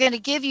 we're going to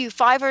give you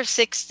 5 or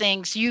 6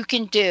 things you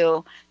can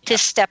do to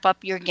step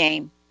up your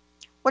game.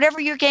 Whatever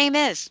your game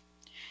is.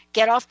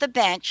 Get off the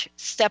bench,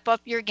 step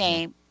up your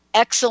game.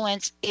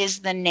 Excellence is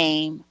the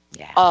name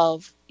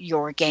of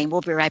your game.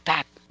 We'll be right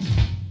back.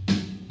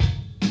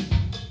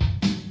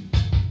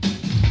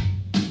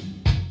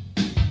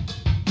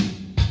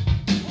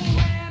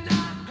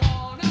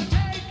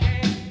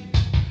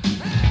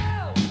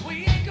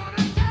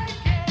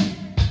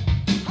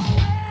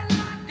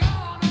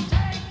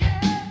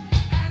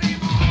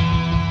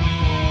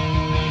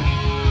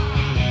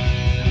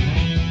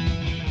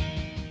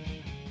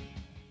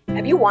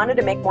 Have you wanted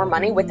to make more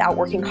money without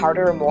working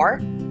harder or more?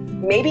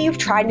 Maybe you've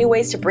tried new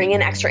ways to bring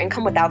in extra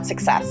income without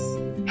success.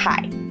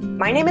 Hi,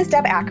 my name is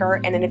Deb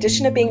Acker, and in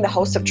addition to being the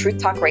host of Truth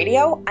Talk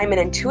Radio, I'm an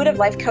intuitive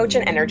life coach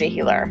and energy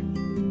healer.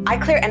 I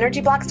clear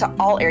energy blocks to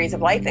all areas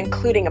of life,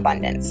 including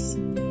abundance.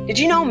 Did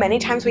you know many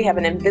times we have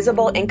an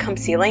invisible income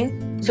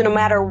ceiling? So no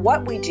matter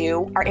what we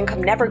do, our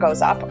income never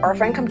goes up, or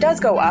if our income does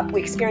go up,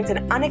 we experience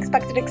an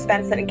unexpected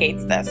expense that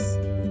negates this.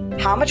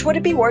 How much would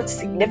it be worth to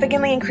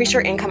significantly increase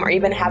your income or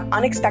even have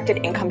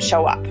unexpected income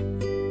show up?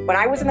 When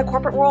I was in the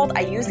corporate world, I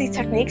used these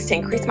techniques to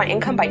increase my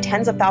income by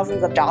tens of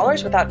thousands of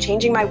dollars without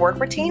changing my work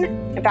routine.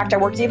 In fact, I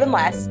worked even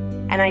less,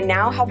 and I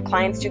now help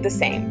clients do the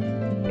same.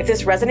 If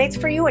this resonates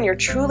for you and you're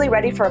truly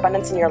ready for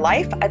abundance in your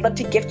life, I'd love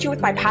to gift you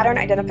with my pattern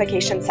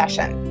identification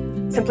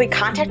session. Simply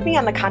contact me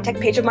on the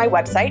contact page of my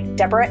website,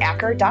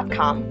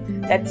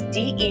 DeborahAcker.com. That's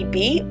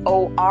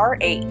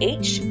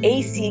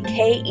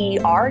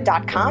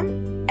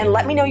DeborahAcker.com. And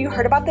let me know you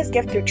heard about this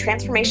gift through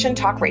Transformation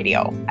Talk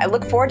Radio. I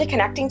look forward to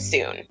connecting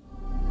soon.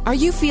 Are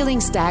you feeling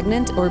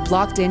stagnant or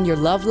blocked in your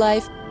love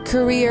life,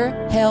 career,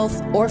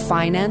 health, or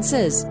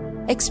finances?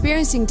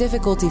 Experiencing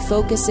difficulty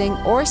focusing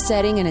or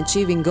setting and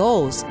achieving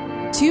goals?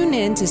 Tune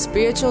in to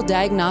Spiritual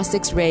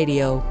Diagnostics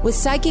Radio with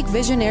psychic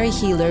visionary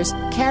healers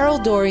Carol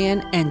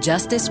Dorian and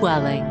Justice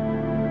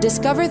Welling.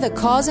 Discover the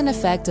cause and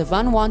effect of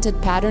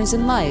unwanted patterns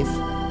in life.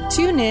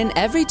 Tune in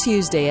every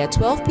Tuesday at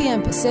 12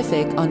 p.m.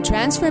 Pacific on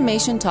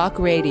Transformation Talk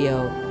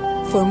Radio.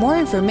 For more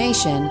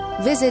information,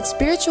 visit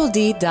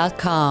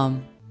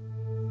spiritualdeed.com.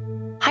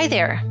 Hi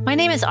there, my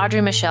name is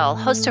Audrey Michelle,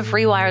 host of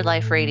Rewired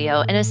Life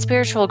Radio and a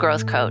spiritual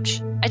growth coach.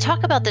 I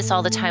talk about this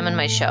all the time on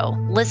my show,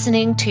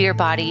 listening to your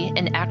body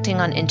and acting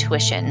on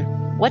intuition.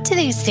 What do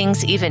these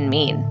things even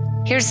mean?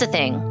 Here's the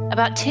thing.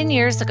 About 10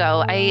 years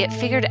ago, I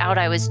figured out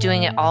I was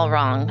doing it all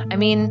wrong. I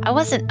mean, I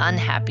wasn't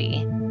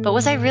unhappy, but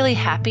was I really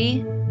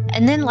happy?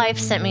 And then life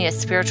sent me a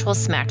spiritual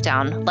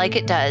smackdown, like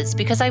it does,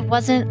 because I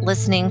wasn't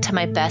listening to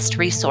my best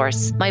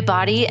resource, my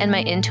body and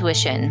my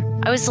intuition.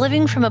 I was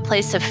living from a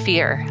place of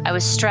fear. I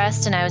was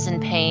stressed and I was in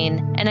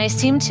pain, and I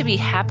seemed to be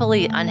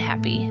happily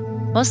unhappy.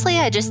 Mostly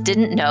I just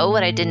didn't know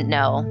what I didn't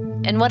know.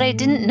 And what I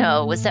didn't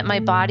know was that my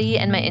body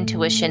and my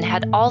intuition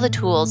had all the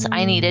tools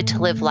I needed to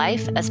live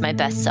life as my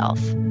best self.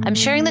 I'm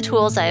sharing the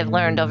tools I have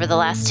learned over the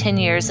last 10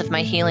 years of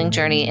my healing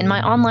journey in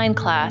my online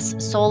class,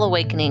 Soul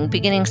Awakening,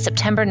 beginning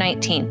September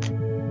 19th.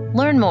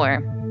 Learn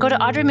more. Go to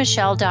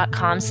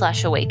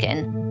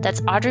audreymichelle.com/awaken.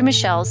 That's Audrey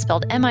Michelle,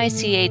 spelled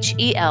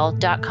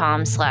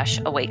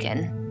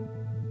MICHEL.com/awaken.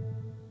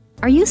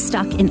 Are you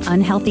stuck in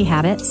unhealthy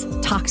habits,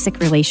 toxic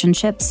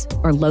relationships,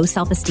 or low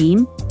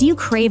self-esteem? Do you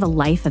crave a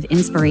life of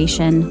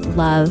inspiration,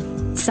 love,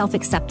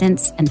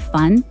 self-acceptance, and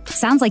fun?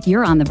 Sounds like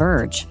you're on the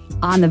verge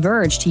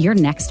to your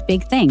next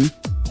big thing.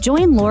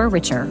 Join Laura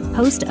Richer,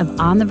 host of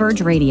On the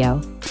Verge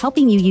Radio,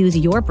 helping you use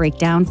your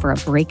breakdown for a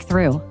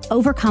breakthrough,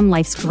 overcome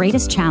life's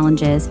greatest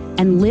challenges,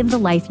 and live the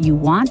life you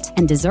want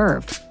and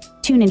deserve.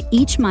 Tune in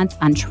each month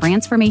on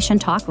Transformation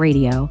Talk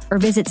Radio or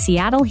visit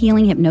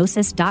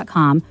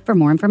SeattleHealingHypnosis.com for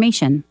more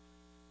information.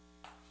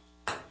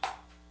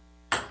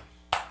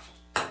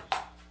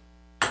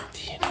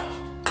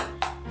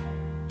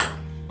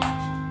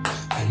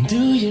 Do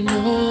you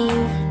know?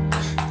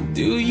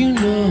 Do you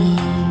know?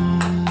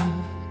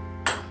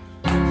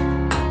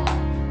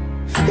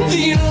 Do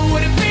you know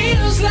what it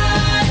feels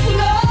like?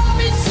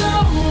 Loving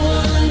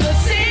someone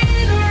that's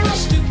in a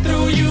rush to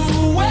throw you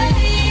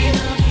away.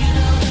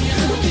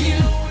 Do you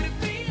know what it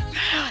feels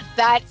like?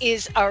 That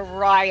is a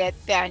riot,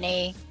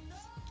 Benny.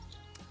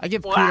 I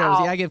give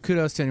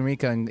kudos to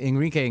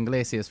Enrique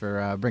Iglesias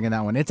for bringing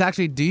that one. It's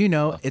actually, do you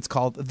know, it's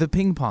called the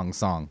Ping Pong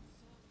Song.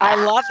 I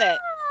love it.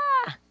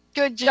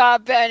 Good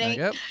job, Benny.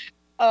 Yep.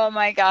 Oh,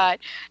 my God.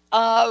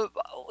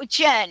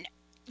 Jen,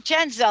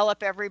 Jen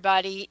Zelop,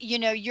 everybody.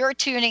 You're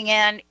tuning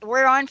in.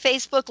 We're on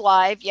Facebook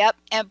Live, yep,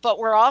 but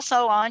we're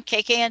also on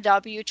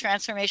KKNW,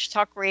 Transformation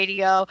Talk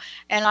Radio,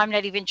 and I'm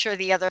not even sure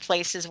the other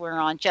places we're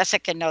on.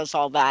 Jessica knows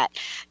all that.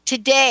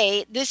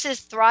 Today, this is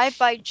Thrive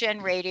by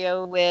Jen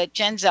Radio with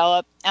Jen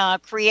Zelop,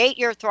 Create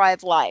Your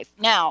Thrive Life.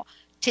 Now,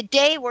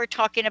 today we're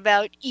talking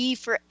about E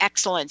for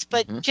excellence.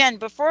 But Jen,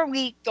 before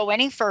we go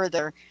any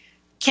further,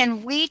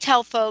 can we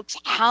tell folks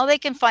how they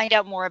can find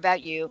out more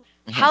about you,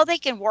 how they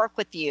can work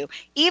with you?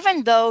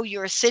 Even though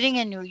you're sitting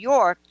in New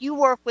York, you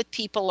work with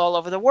people all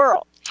over the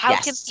world. How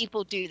can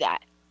people do that?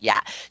 Yeah.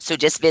 So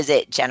just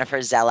visit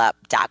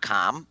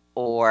jenniferzellup.com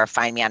or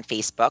find me on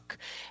Facebook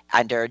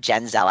under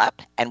Jen Zellup.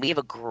 And we have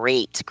a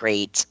great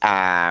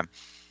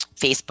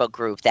Facebook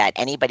group that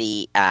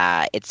anybody,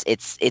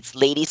 it's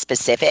lady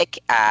specific,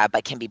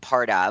 but can be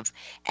part of.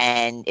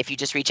 And if you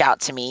just reach out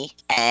to me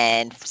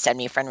and send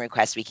me a friend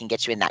request, we can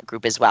get you in that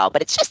group as well.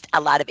 But it's just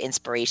a lot of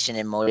inspiration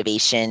and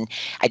motivation.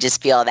 I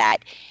just feel that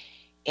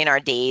in our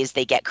days,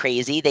 they get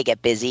crazy, they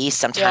get busy.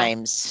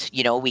 Sometimes,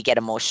 we get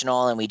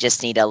emotional and we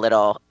just need a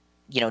little,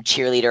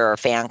 cheerleader or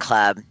fan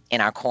club in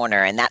our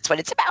corner. And that's what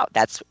it's about.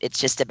 It's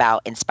just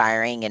about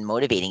inspiring and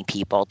motivating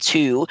people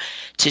to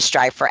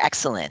strive for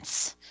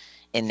excellence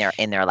in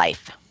their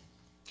life.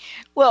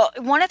 Well,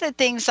 one of the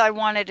things I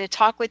wanted to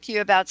talk with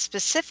you about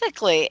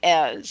specifically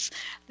is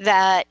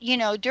that,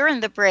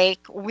 during the break,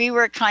 we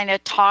were kind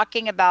of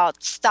talking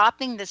about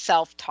stopping the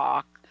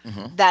self-talk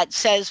that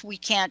says we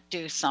can't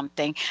do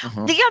something.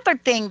 The other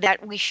thing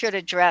that we should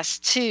address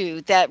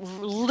too, that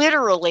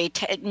literally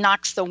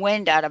knocks the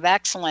wind out of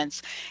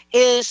excellence,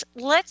 is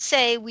let's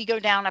say we go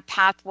down a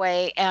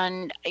pathway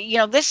and,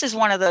 this is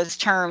one of those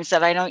terms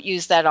that I don't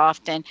use that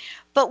often,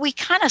 but we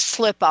kind of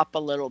slip up a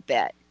little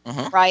bit,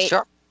 right?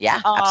 Sure.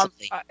 Yeah,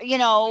 absolutely.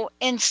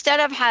 Instead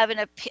of having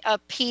a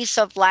piece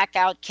of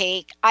blackout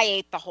cake, I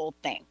ate the whole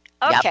thing.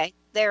 Okay,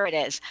 there it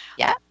is.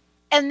 Yeah.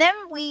 And then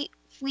we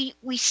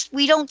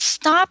don't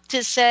stop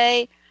to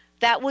say,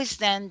 that was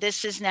then,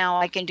 this is now,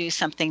 I can do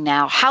something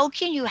now. How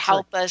can you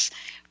help us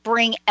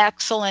bring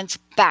excellence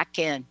back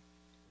in?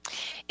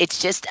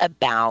 It's just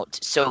about,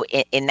 so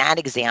in that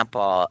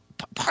example,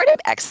 part of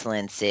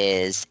excellence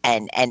is,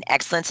 and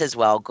excellence as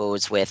well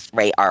goes with,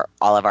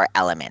 all of our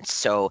elements.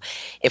 So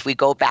if we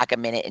go back a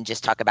minute and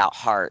just talk about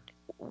heart,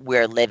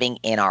 we're living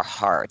in our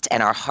heart,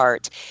 and our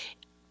heart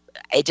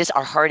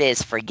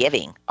is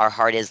forgiving. Our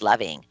heart is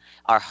loving.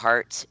 Our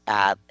heart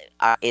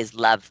is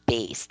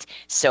love-based.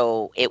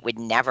 So it would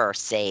never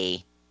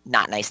say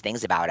not nice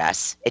things about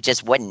us. It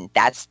just wouldn't.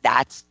 That's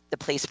the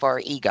place for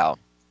our ego.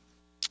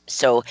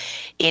 So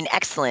in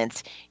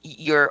excellence,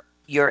 you're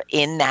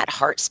in that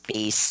heart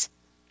space.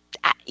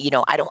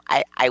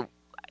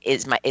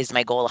 Is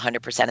my goal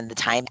 100% of the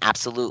time?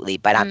 Absolutely.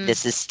 But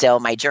this is still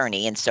my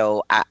journey. And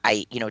so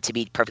I to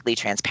be perfectly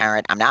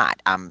transparent, I'm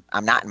not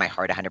in my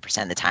heart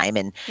 100% of the time.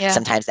 And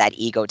sometimes that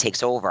ego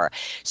takes over.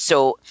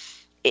 So,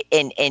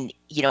 and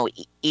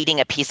eating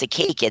a piece of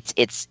cake,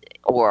 it's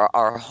or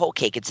a whole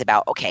cake, it's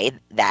about, okay,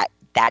 that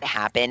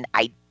happened.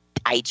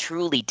 I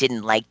truly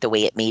didn't like the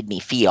way it made me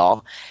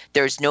feel.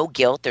 There's no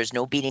guilt. There's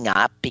no beating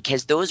up,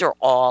 because those are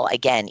all,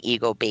 again,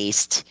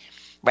 ego-based,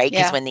 right?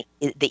 Because when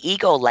the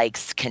ego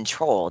likes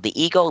control,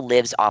 the ego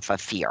lives off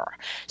of fear.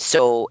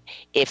 So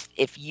if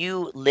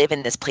you live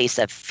in this place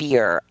of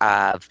fear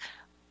of,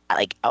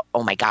 like,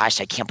 oh my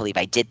gosh, I can't believe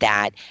I did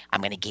that.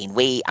 I'm going to gain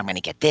weight. I'm going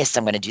to get this.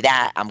 I'm going to do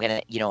that. I'm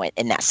going to,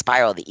 in that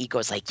spiral, the ego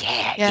is like,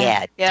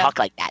 yeah, talk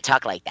like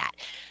that.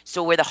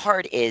 So where the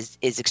heart is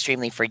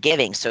extremely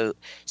forgiving. So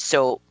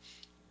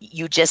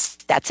you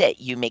just, that's it.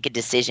 You make a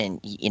decision.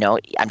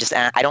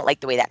 I don't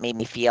like the way that made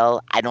me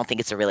feel. I don't think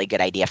it's a really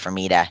good idea for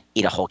me to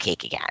eat a whole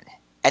cake again.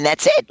 And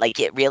that's it. Like,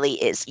 it really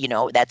is,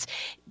 that's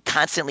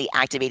constantly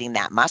activating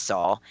that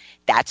muscle.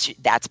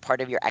 That's part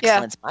of your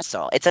excellence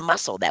muscle. It's a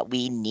muscle that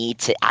we need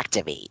to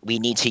activate. We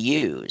need to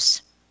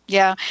use.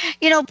 Yeah.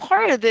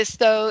 Part of this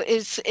though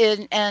is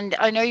and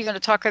I know you're going to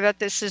talk about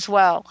this as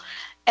well,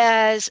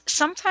 as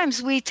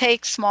sometimes we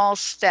take small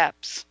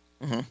steps.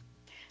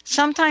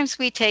 Sometimes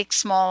we take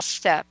small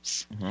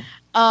steps.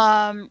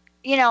 I'm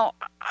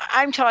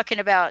talking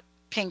about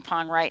ping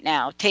pong right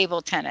now,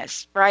 table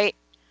tennis, right?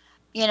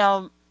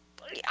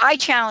 I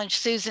challenged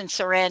Susan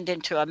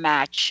Sarandon to a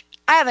match.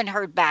 I haven't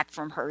heard back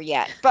from her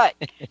yet, but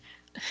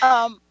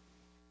I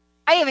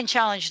even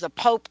challenged the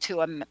Pope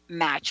to a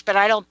match, but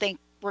I don't think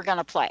we're going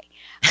to play.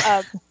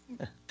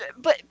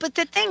 But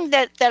the thing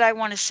that I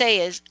want to say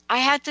is I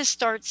had to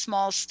start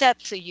small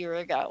steps a year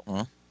ago.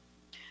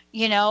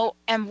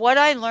 And what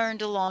I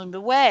learned along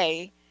the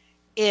way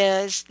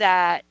is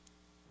that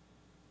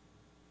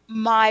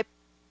my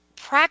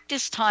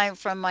practice time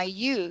from my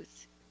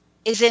youth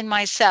is in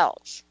my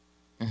cells.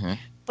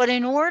 But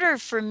in order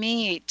for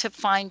me to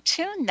fine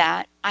tune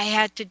that, I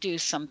had to do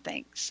some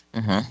things.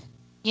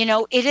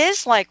 It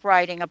is like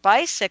riding a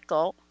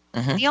bicycle.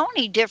 The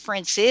only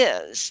difference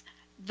is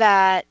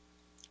that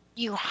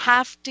you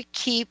have to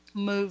keep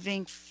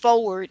moving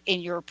forward in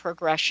your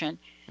progression.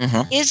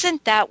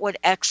 Isn't that what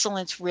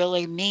excellence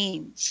really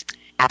means?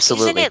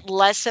 Absolutely. Isn't it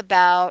less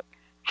about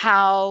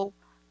how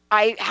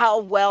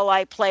well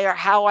I play, or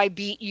how I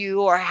beat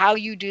you, or how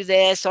you do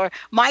this, or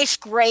my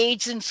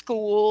grades in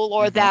school,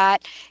 or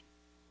that.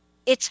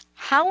 It's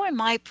how am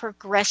I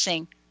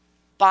progressing?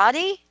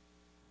 Body,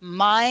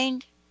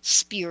 mind,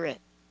 spirit.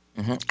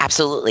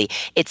 Absolutely.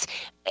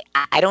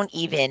 I don't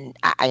even,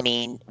 I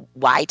mean,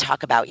 why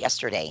talk about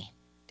yesterday?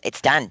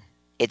 It's done.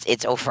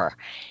 It's over.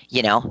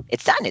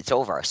 It's done. It's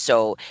over.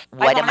 So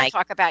I don't want to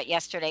talk about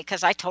yesterday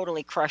because I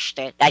totally crushed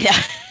it. I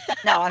know.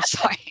 No, I'm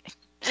sorry.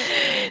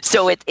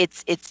 So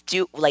it's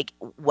do like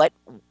what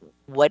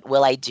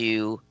will I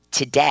do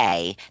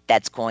today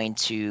that's going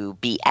to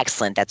be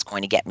excellent, that's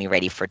going to get me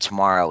ready for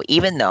tomorrow,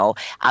 even though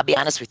I'll be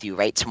honest with you,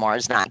 right?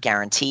 Tomorrow's not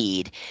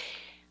guaranteed,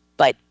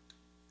 but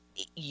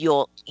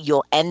you'll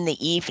end the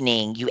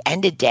evening, you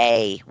end a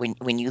day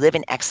when you live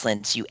in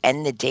excellence, you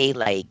end the day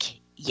like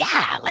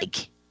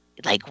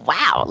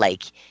wow,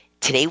 like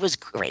today was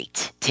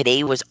great.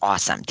 Today was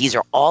awesome. These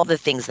are all the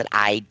things that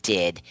I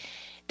did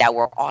that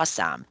were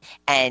awesome.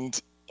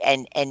 And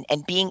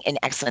being in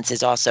excellence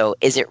is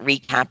it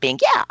recapping?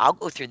 Yeah, I'll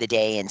go through the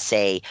day and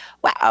say,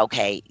 wow,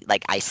 okay,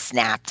 like I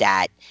snapped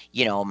at,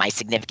 my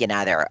significant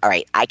other. All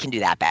right, I can do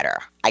that better.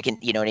 I can,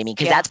 you know what I mean?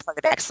 Because that's part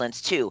of excellence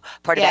too.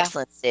 Part of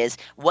excellence is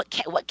what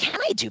can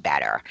I do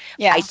better?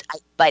 Yeah.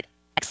 But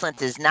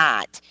excellence is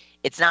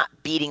it's not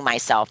beating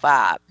myself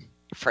up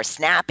for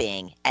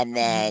snapping and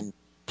then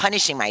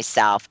punishing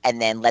myself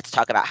and then let's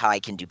talk about how I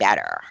can do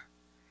better.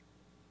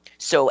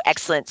 So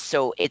excellence.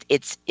 So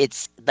it's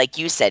like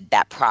you said,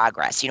 that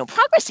progress.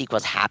 Progress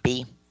equals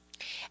happy,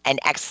 and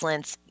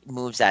excellence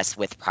moves us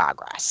with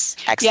progress.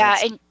 Excellence. Yeah,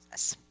 and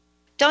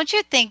don't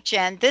you think,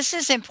 Jen, this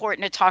is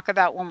important to talk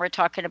about when we're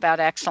talking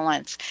about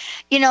excellence?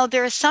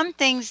 There are some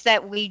things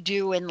that we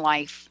do in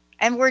life,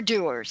 and we're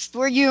doers.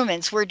 We're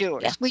humans. We're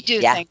doers. Yeah. We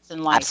do things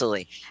in life.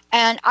 Absolutely.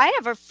 And I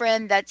have a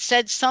friend that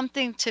said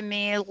something to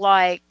me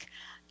like,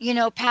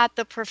 Pat,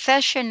 the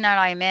profession that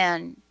I'm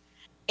in,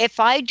 if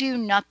I do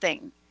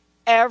nothing,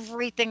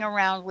 everything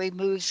around me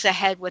moves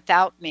ahead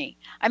without me.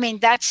 I mean,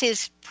 that's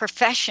his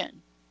profession,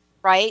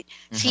 right?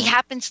 So he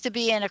happens to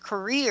be in a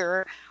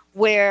career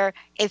where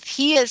if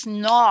he is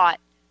not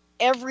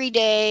every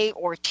day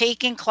or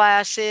taking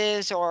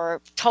classes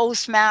or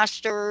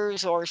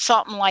Toastmasters or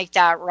something like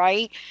that,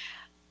 right,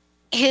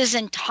 his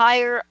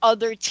entire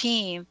other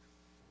team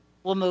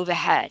will move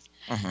ahead.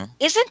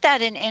 Isn't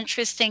that an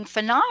interesting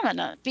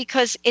phenomenon?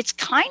 Because it's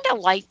kind of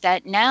like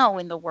that now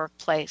in the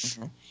workplace.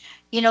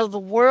 The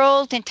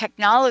world and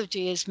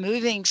technology is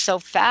moving so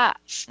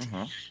fast.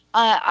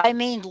 I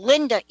mean,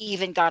 Linda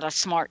even got a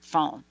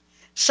smartphone.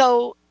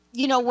 So,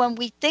 when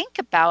we think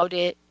about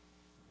it,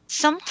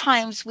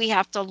 sometimes we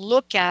have to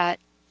look at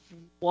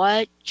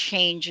what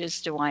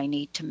changes do I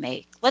need to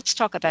make? Let's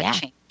talk about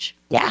change.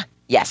 Yeah.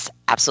 Yes,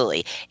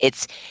 absolutely.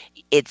 It's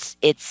let's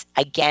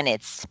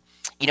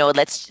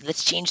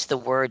change the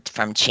word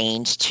from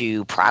change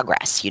to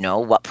progress.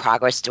 What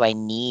progress do I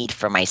need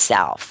for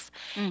myself?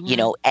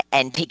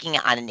 And taking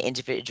it on an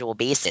individual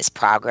basis.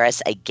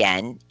 Progress,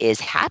 again, is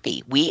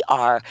happy.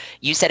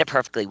 You said it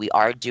perfectly, we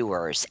are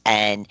doers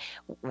and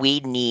we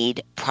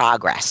need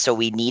progress. So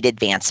we need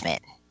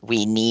advancement.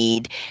 We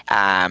need,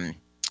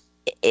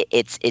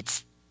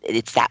 it's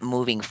that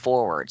moving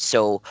forward.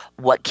 So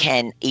what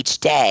can I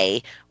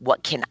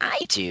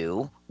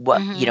do?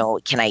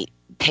 Can I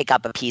pick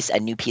up a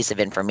new piece of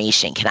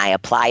information? Can I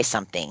apply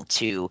something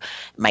to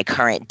my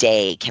current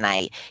day? Can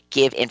I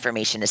give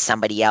information to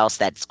somebody else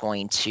that's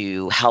going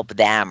to help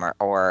them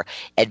or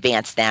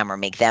advance them or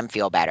make them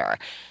feel better?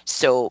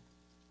 So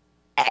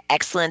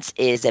excellence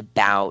is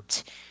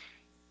about,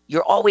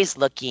 you're always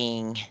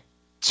looking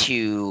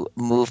to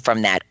move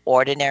from that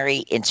ordinary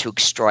into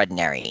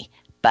extraordinary.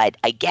 But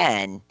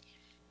again,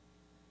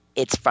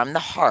 it's from the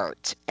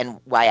heart. And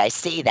why I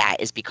say that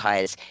is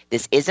because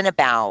this isn't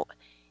about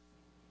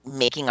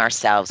making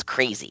ourselves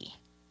crazy.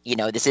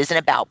 This isn't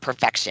about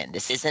perfection.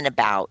 This isn't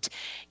about,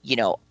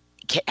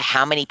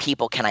 how many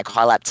people can I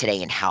call up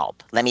today and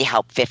help? Let me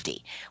help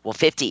 50. Well,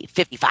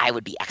 55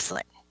 would be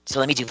excellent. So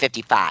let me do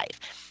 55.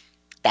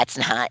 That's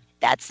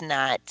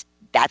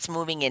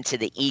moving into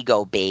the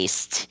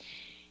ego-based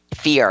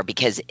fear,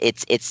 because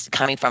it's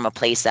coming from a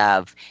place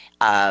of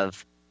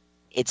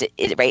it's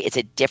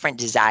a different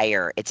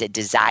desire. It's a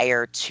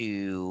desire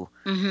to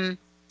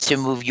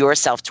move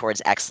yourself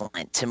towards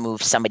excellent, to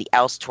move somebody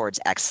else towards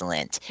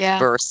excellent,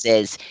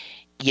 versus,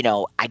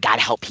 I got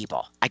to help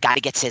people. I got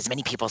to get to as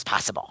many people as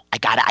possible. I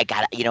got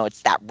to,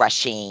 it's that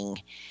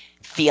rushing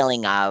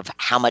feeling of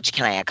how much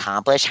can I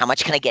accomplish? How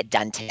much can I get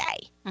done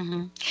today?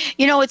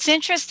 It's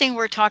interesting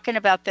we're talking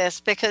about this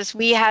because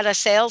we had a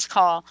sales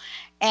call,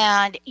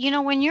 and,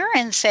 when you're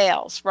in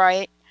sales,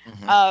 right?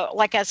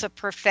 Like as a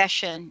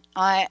profession,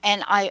 I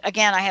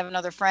have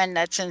another friend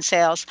that's in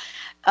sales.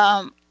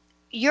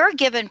 You're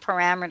given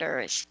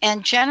parameters,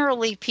 and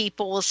generally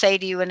people will say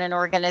to you in an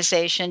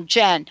organization,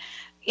 Jen,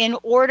 in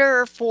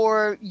order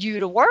for you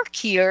to work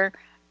here,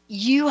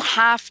 you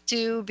have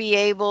to be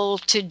able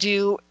to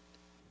do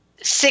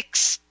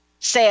 6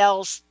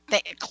 sales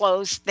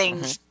close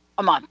things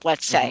a month,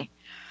 let's say.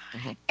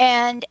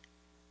 And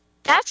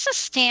that's a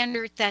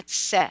standard that's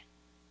set.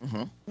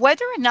 Mm-hmm.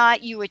 Whether or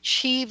not you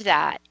achieve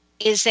that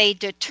is a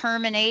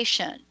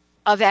determination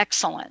of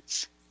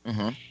excellence.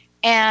 Mm-hmm.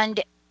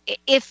 And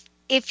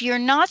if you're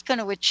not going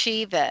to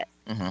achieve it,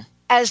 Mm-hmm.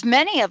 as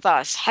many of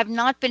us have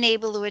not been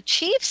able to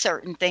achieve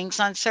certain things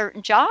on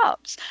certain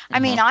jobs. I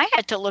mean, I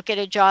had to look at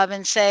a job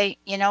and say,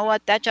 you know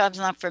what, that job's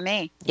not for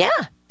me. Yeah.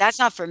 That's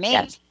not for me.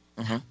 Yes.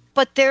 Mm-hmm.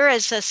 But there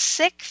is a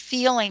sick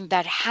feeling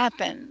that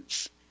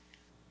happens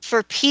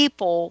for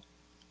people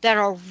that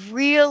are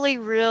really,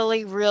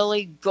 really,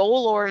 really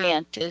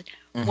goal-oriented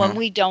when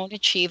we don't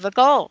achieve a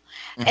goal.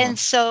 And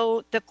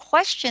so the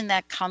question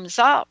that comes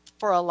up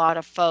for a lot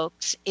of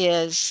folks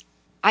is,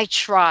 I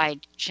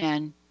tried,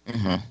 Jen,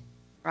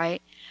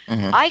 right?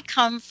 I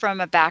come from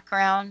a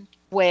background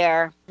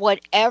where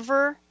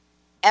whatever,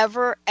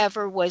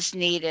 ever was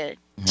needed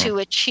to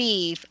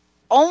achieve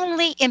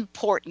only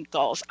important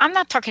goals. I'm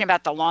not talking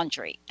about the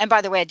laundry. And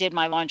by the way, I did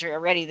my laundry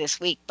already this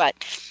week, but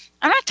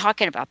I'm not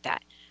talking about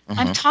that.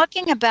 I'm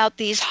talking about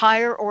these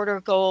higher order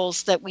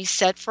goals that we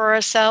set for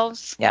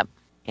ourselves. Yep.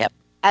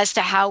 As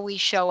to how we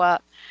show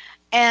up.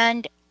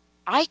 And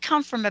I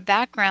come from a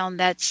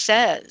background that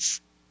says,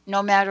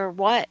 no matter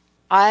what,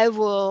 I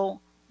will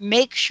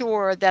make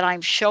sure that I'm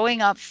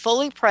showing up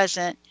fully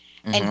present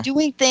and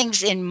doing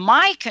things in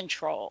my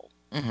control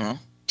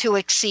to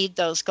exceed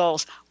those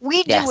goals.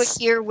 We do it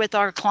here with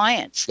our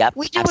clients. Yep,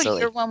 We do absolutely.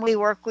 it here when we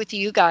work with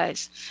you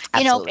guys. You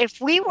Absolutely. know, if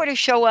we were to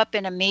show up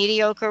in a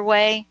mediocre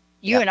way,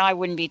 you and I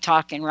wouldn't be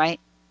talking, right?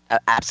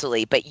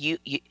 Absolutely. But you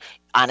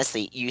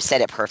honestly, you said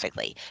it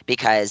perfectly,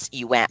 because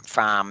you went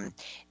from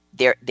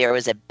there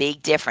was a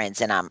big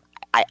difference, and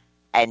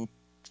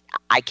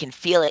I can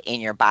feel it in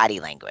your body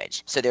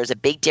language. So there's a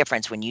big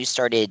difference when you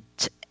started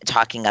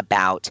talking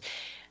about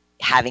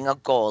having a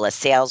goal, a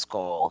sales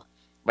goal,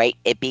 right?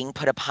 It being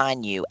put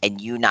upon you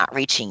and you not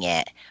reaching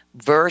it,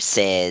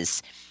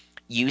 versus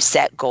you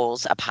set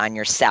goals upon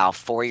yourself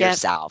for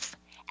yourself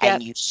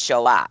and you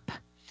show up.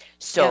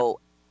 So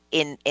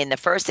in the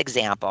first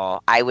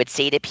example, I would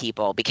say to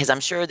people, because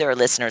I'm sure there are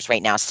listeners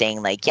right now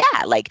saying like,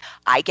 yeah, like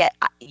I get,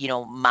 you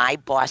know, my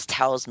boss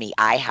tells me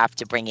I have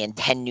to bring in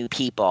 10 new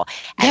people,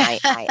 and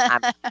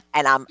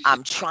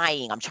I'm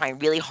trying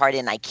really hard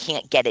and I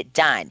can't get it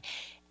done.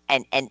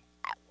 And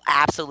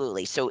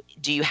absolutely. So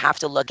do you have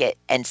to look at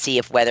and see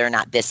if whether or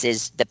not this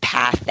is the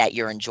path that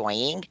you're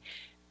enjoying?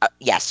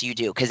 Yes, you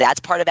do, because that's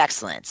part of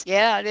excellence.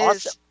 Yeah, it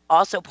is.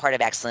 Also part of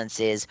excellence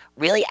is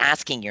really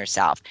asking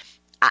yourself,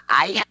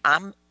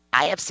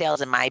 I have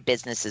sales in my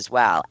business as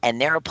well, and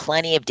there are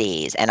plenty of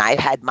days, and I've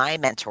had my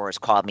mentors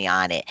call me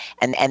on it,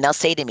 and they'll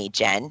say to me,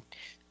 Jen,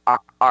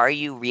 are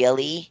you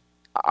really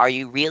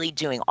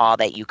doing all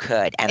that you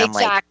could? And I'm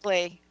like,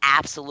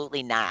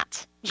 absolutely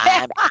not.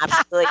 I'm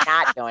absolutely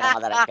not doing all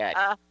that I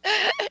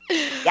could.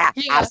 Yeah,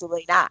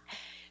 absolutely not.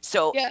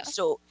 So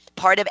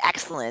part of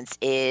excellence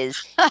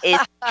is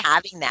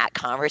having that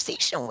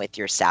conversation with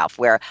yourself,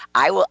 where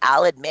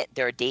I'll admit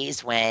there are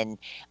days when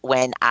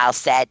I'll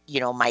set, you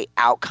know, my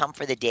outcome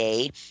for the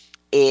day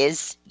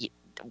is,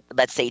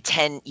 let's say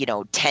 10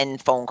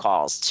 phone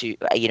calls to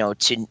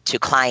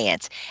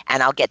clients,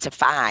 and I'll get to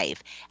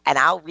 5, and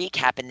I'll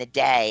recap in the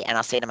day, and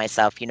I'll say to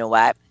myself, you know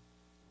what?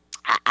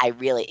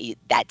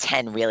 That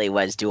 10 really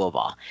was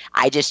doable.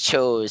 I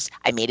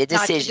made a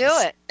decision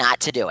not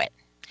to do it.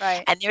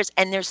 Right.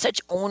 And there's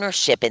such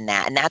ownership in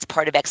that, and that's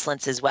part of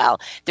excellence as well.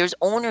 There's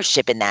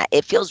ownership in that.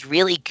 It feels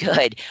really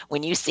good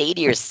when you say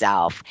to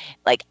yourself,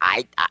 like,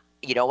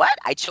 you know what?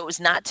 I chose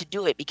not to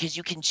do it, because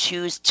you can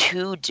choose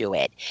to do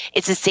it.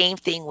 It's the same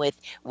thing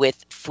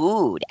with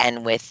food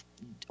and with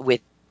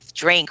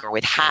drink or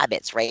with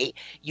habits, right?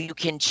 You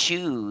can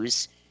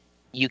choose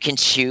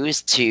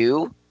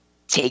to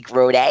take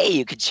road A,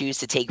 you could choose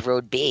to take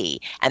road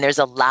B. And there's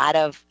a lot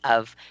of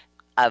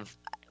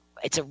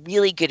it's a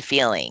really good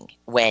feeling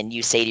when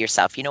you say to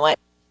yourself, you know what?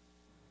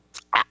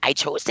 I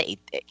chose to eat.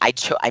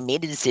 I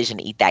made a decision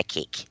to eat that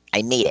cake.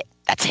 I made it.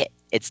 That's it.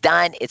 It's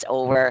done. It's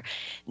over.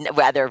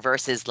 Rather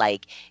versus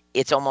like,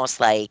 it's almost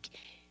like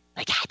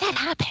how'd that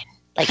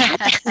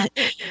happen?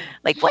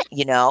 Like what,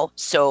 you know?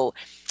 So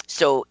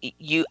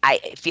I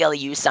feel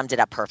you summed it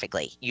up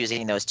perfectly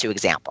using those 2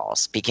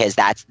 examples, because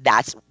that's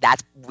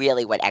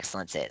really what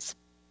excellence is.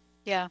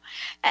 Yeah.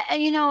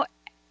 And you know,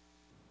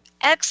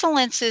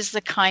 excellence is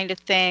the kind of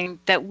thing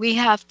that we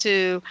have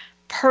to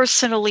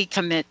personally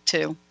commit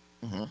to,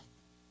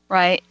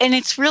 right? And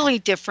it's really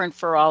different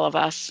for all of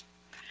us.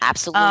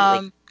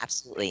 Absolutely.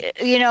 Absolutely.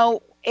 You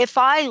know, if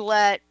I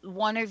let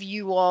one of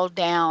you all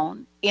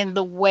down in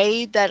the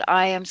way that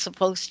I am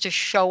supposed to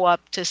show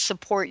up to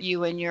support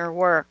you in your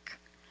work,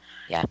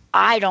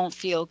 I don't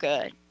feel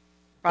good,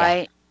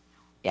 right?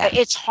 Yeah.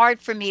 It's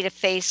hard for me to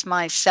face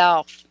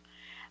myself.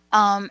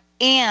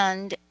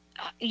 And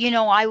you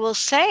know, I will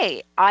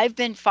say I've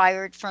been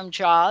fired from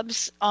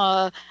jobs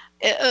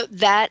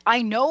that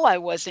I know I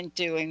wasn't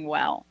doing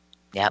well.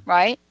 Yep.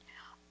 Right.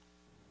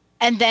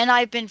 And then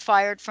I've been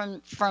fired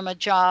from a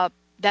job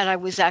that I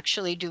was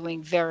actually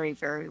doing very,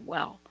 very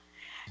well.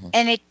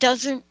 And it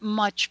doesn't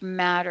much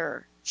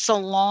matter so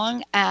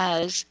long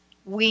as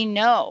we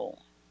know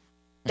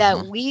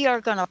that we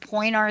are going to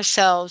point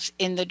ourselves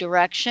in the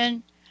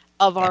direction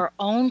of our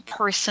own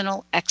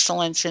personal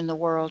excellence in the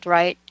world,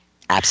 right?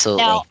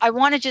 Absolutely. Now, I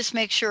want to just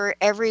make sure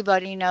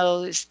everybody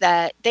knows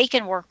that they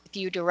can work with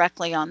you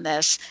directly on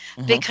this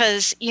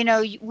because, you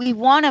know, we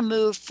want to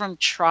move from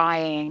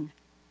trying.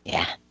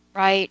 Yeah.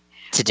 Right?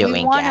 To doing,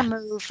 we want to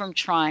move from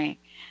trying.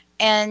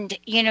 And,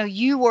 you know,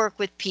 you work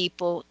with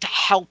people to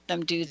help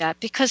them do that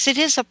because it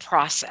is a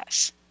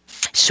process.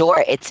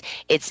 Sure. It's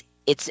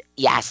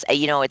yes,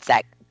 you know, it's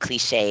that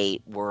cliche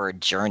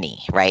word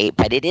journey, right?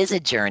 But it is a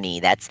journey.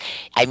 That's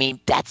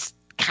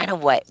kind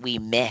of what we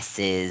miss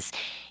is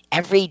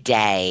every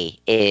day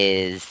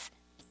it's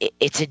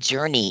a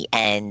journey,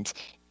 and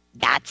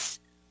that's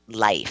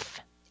life.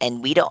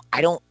 And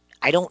I don't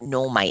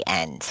know my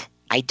end.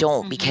 I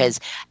don't because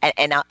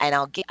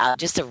I'll give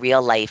just a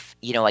real life,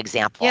 you know,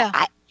 example.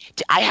 Yeah.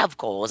 I have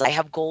goals. I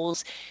have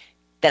goals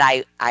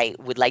that I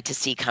would like to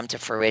see come to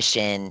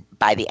fruition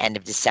by the end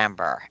of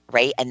December,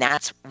 right? And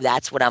that's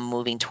what I'm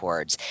moving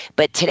towards.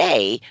 But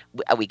today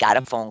we got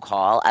a phone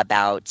call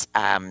about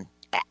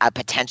a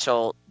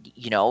potential,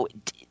 you know,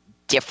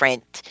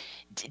 different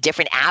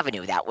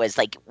avenue that was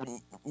like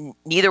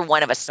neither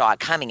one of us saw it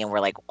coming, and we're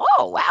like,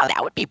 oh wow,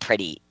 that would be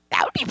pretty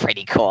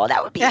cool.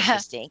 That would be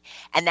interesting.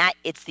 And that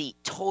it's the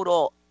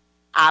total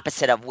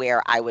opposite of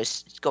where I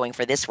was going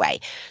for this way.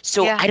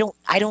 So I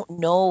don't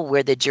know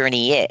where the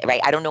journey is, right?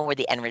 I don't know where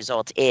the end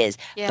result is,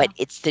 but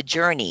it's the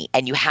journey,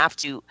 and you have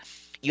to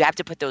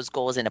put those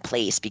goals into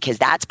place because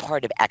that's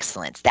part of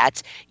excellence.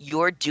 That's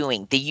your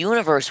doing. The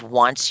universe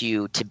wants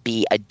you to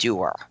be a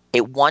doer.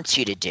 It wants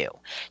you to do.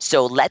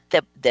 So let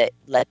the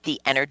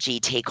energy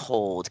take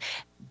hold.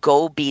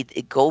 Go be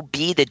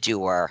the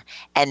doer,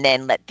 and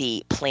then let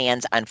the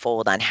plans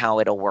unfold on how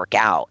it'll work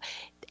out,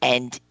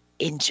 and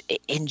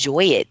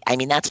enjoy it. I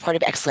mean, that's part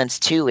of excellence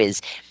too.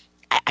 Is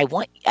I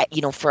want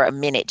you know, for a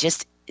minute,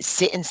 just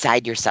sit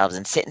inside yourselves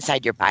and sit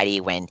inside your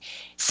body when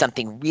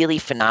something really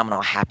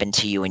phenomenal happened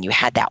to you, and you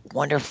had that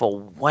wonderful,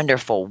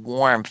 wonderful,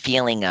 warm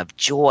feeling of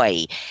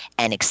joy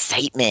and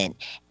excitement,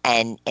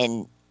 and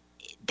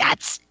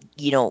that's,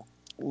 you know,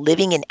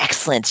 living in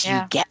excellence.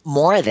 You get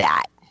more of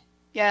that.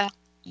 Yeah.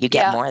 You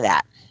get more of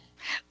that.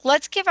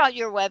 Let's give out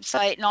your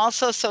website and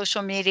also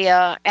social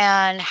media,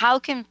 and how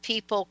can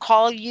people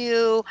call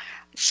you,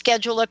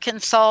 schedule a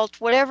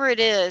consult, whatever it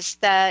is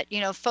that, you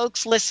know,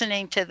 folks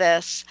listening to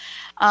this,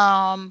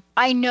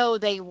 I know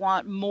they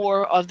want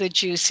more of the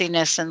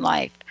juiciness in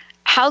life.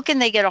 How can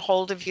they get a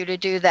hold of you to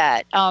do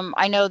that?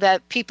 I know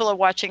that people are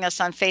watching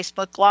us on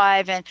Facebook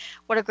Live, and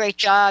what a great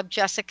job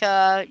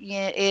Jessica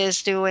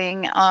is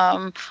doing.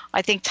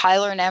 I think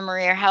Tyler and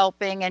Emery are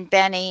helping, and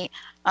Benny.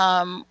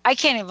 I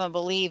can't even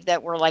believe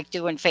that we're like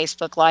doing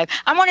Facebook Live.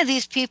 I'm one of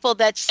these people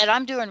that said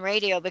I'm doing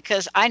radio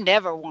because I'm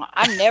never going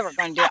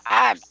to do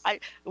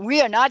it.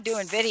 We are not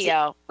doing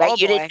video. Right. Oh,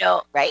 you boy. didn't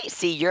know, right?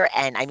 See, your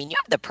end. I mean, you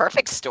have the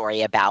perfect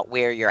story about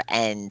where your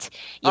end,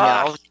 you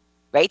know,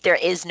 right? There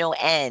is no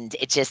end.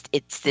 It's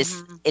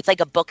this, it's like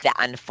a book that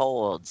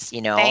unfolds,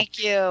 you know?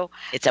 Thank you.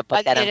 It's a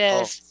book that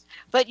unfolds. Is.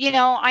 But, you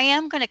know, I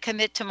am going to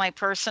commit to my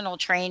personal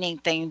training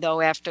thing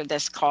though, after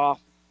this call.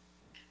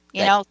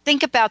 You know,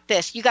 think about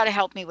this. You got to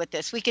help me with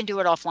this. We can do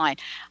it offline.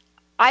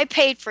 I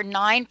paid for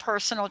 9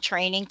 personal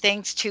training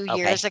things 2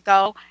 years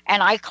ago,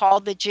 and I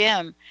called the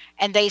gym,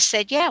 and they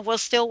said, yeah, we'll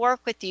still work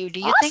with you.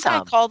 Do you think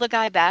I called the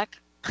guy back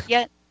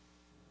yet?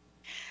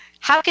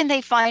 How can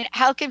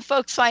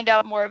folks find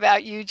out more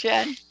about you,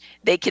 Jen?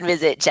 They can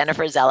visit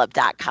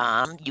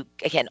jenniferzelop.com. You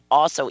can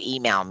also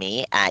email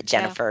me at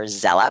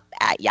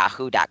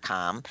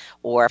jenniferzelop@yahoo.com,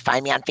 or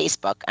find me on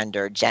Facebook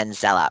under Jen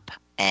Zelop.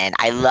 And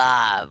I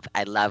love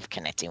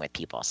connecting with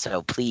people.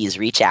 So please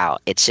reach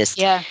out. It's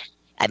just, I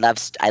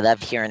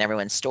love hearing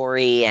everyone's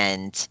story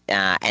and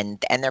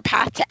their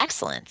path to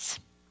excellence.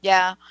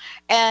 Yeah.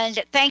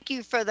 And thank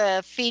you for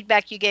the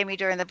feedback you gave me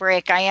during the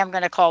break. I am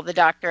going to call the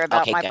doctor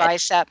about my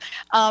bicep.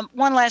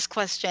 One last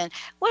question.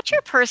 What's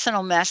your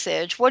personal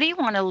message? What do you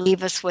want to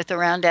leave us with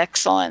around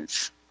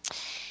excellence?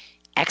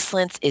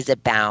 Excellence is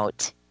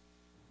about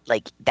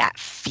like that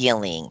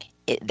feeling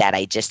that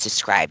I just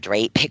described,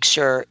 right?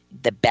 Picture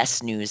the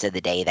best news of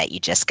the day that you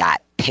just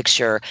got.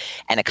 Picture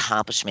an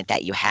accomplishment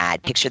that you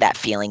had. Picture that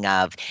feeling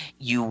of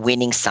you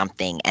winning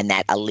something and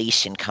that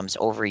elation comes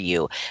over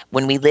you.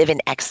 When we live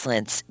in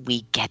excellence,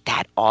 we get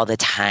that all the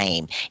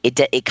time.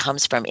 It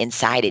comes from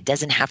inside. It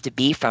doesn't have to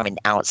be from an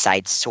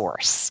outside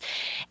source.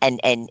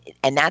 And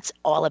that's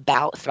all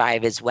about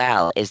Thrive as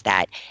well, is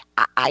that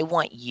I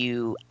want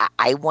you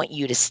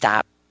to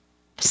stop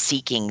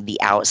seeking the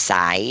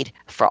outside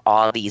for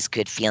all these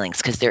good feelings,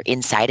 because they're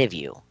inside of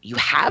you. You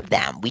have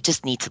them. We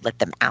just need to let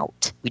them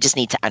out. We just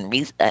need to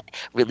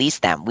release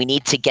them. We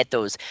need to get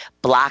those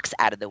blocks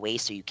out of the way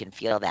so you can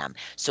feel them.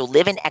 So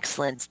live in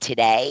excellence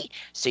today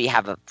so you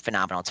have a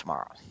phenomenal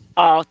tomorrow.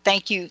 Oh,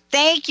 thank you.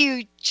 Thank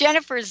you,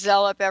 Jennifer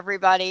Zelop,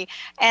 everybody.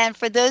 And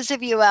for those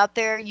of you out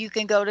there, you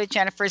can go to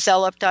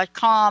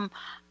jenniferzelop.com.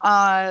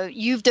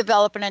 You've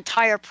developed an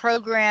entire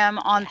program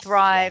on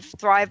Thrive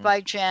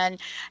by Jen.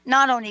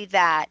 Not only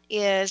that,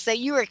 is that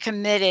you are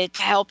committed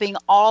to helping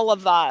all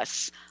of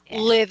us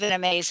live an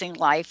amazing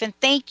life. And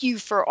thank you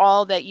for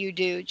all that you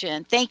do,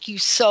 Jen. Thank you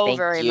so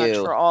very much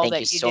for all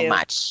that you do. Thank you so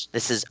much.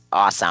 This is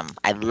awesome.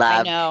 I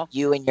love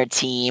you and your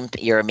team.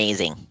 You're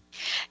amazing.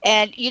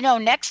 And,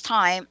 next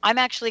time I'm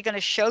actually going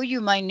to show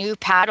you my new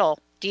paddle.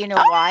 Do you know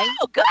why?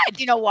 Oh, good. Do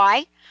you know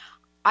why?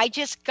 I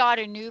just got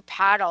a new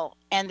paddle,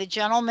 and the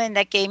gentleman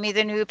that gave me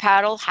the new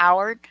paddle,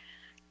 Howard,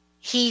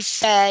 he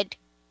said,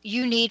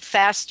 you need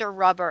faster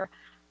rubber.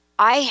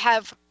 I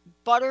have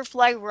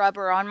butterfly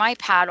rubber on my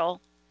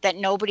paddle that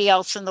nobody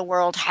else in the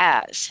world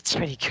has. It's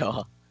pretty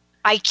cool.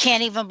 I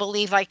can't even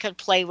believe I could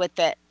play with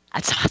it.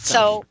 That's awesome.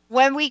 So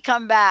when we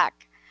come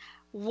back,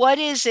 what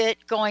is it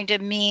going to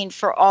mean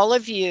for all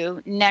of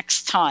you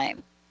next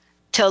time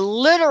to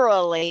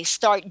literally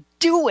start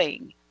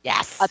doing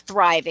a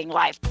thriving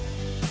life?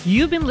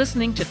 You've been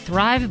listening to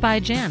Thrive by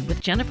Jen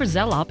with Jennifer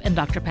Zelop and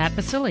Dr. Pat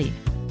Basili.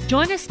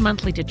 Join us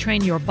monthly to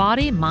train your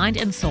body, mind,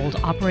 and soul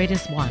to operate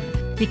as one.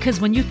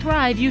 Because when you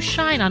thrive, you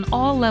shine on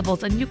all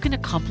levels and you can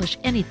accomplish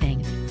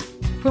anything.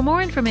 For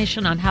more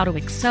information on how to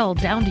excel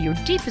down to your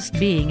deepest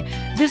being,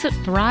 visit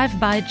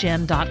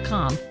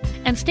thrivebyjen.com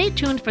and stay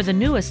tuned for the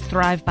newest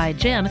Thrive by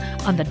Jen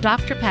on the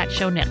Dr. Pat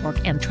Show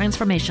Network and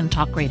Transformation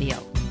Talk Radio.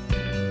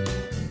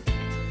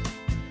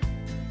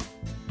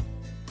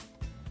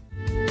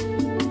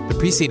 The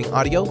preceding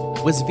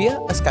audio was via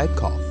a Skype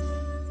call.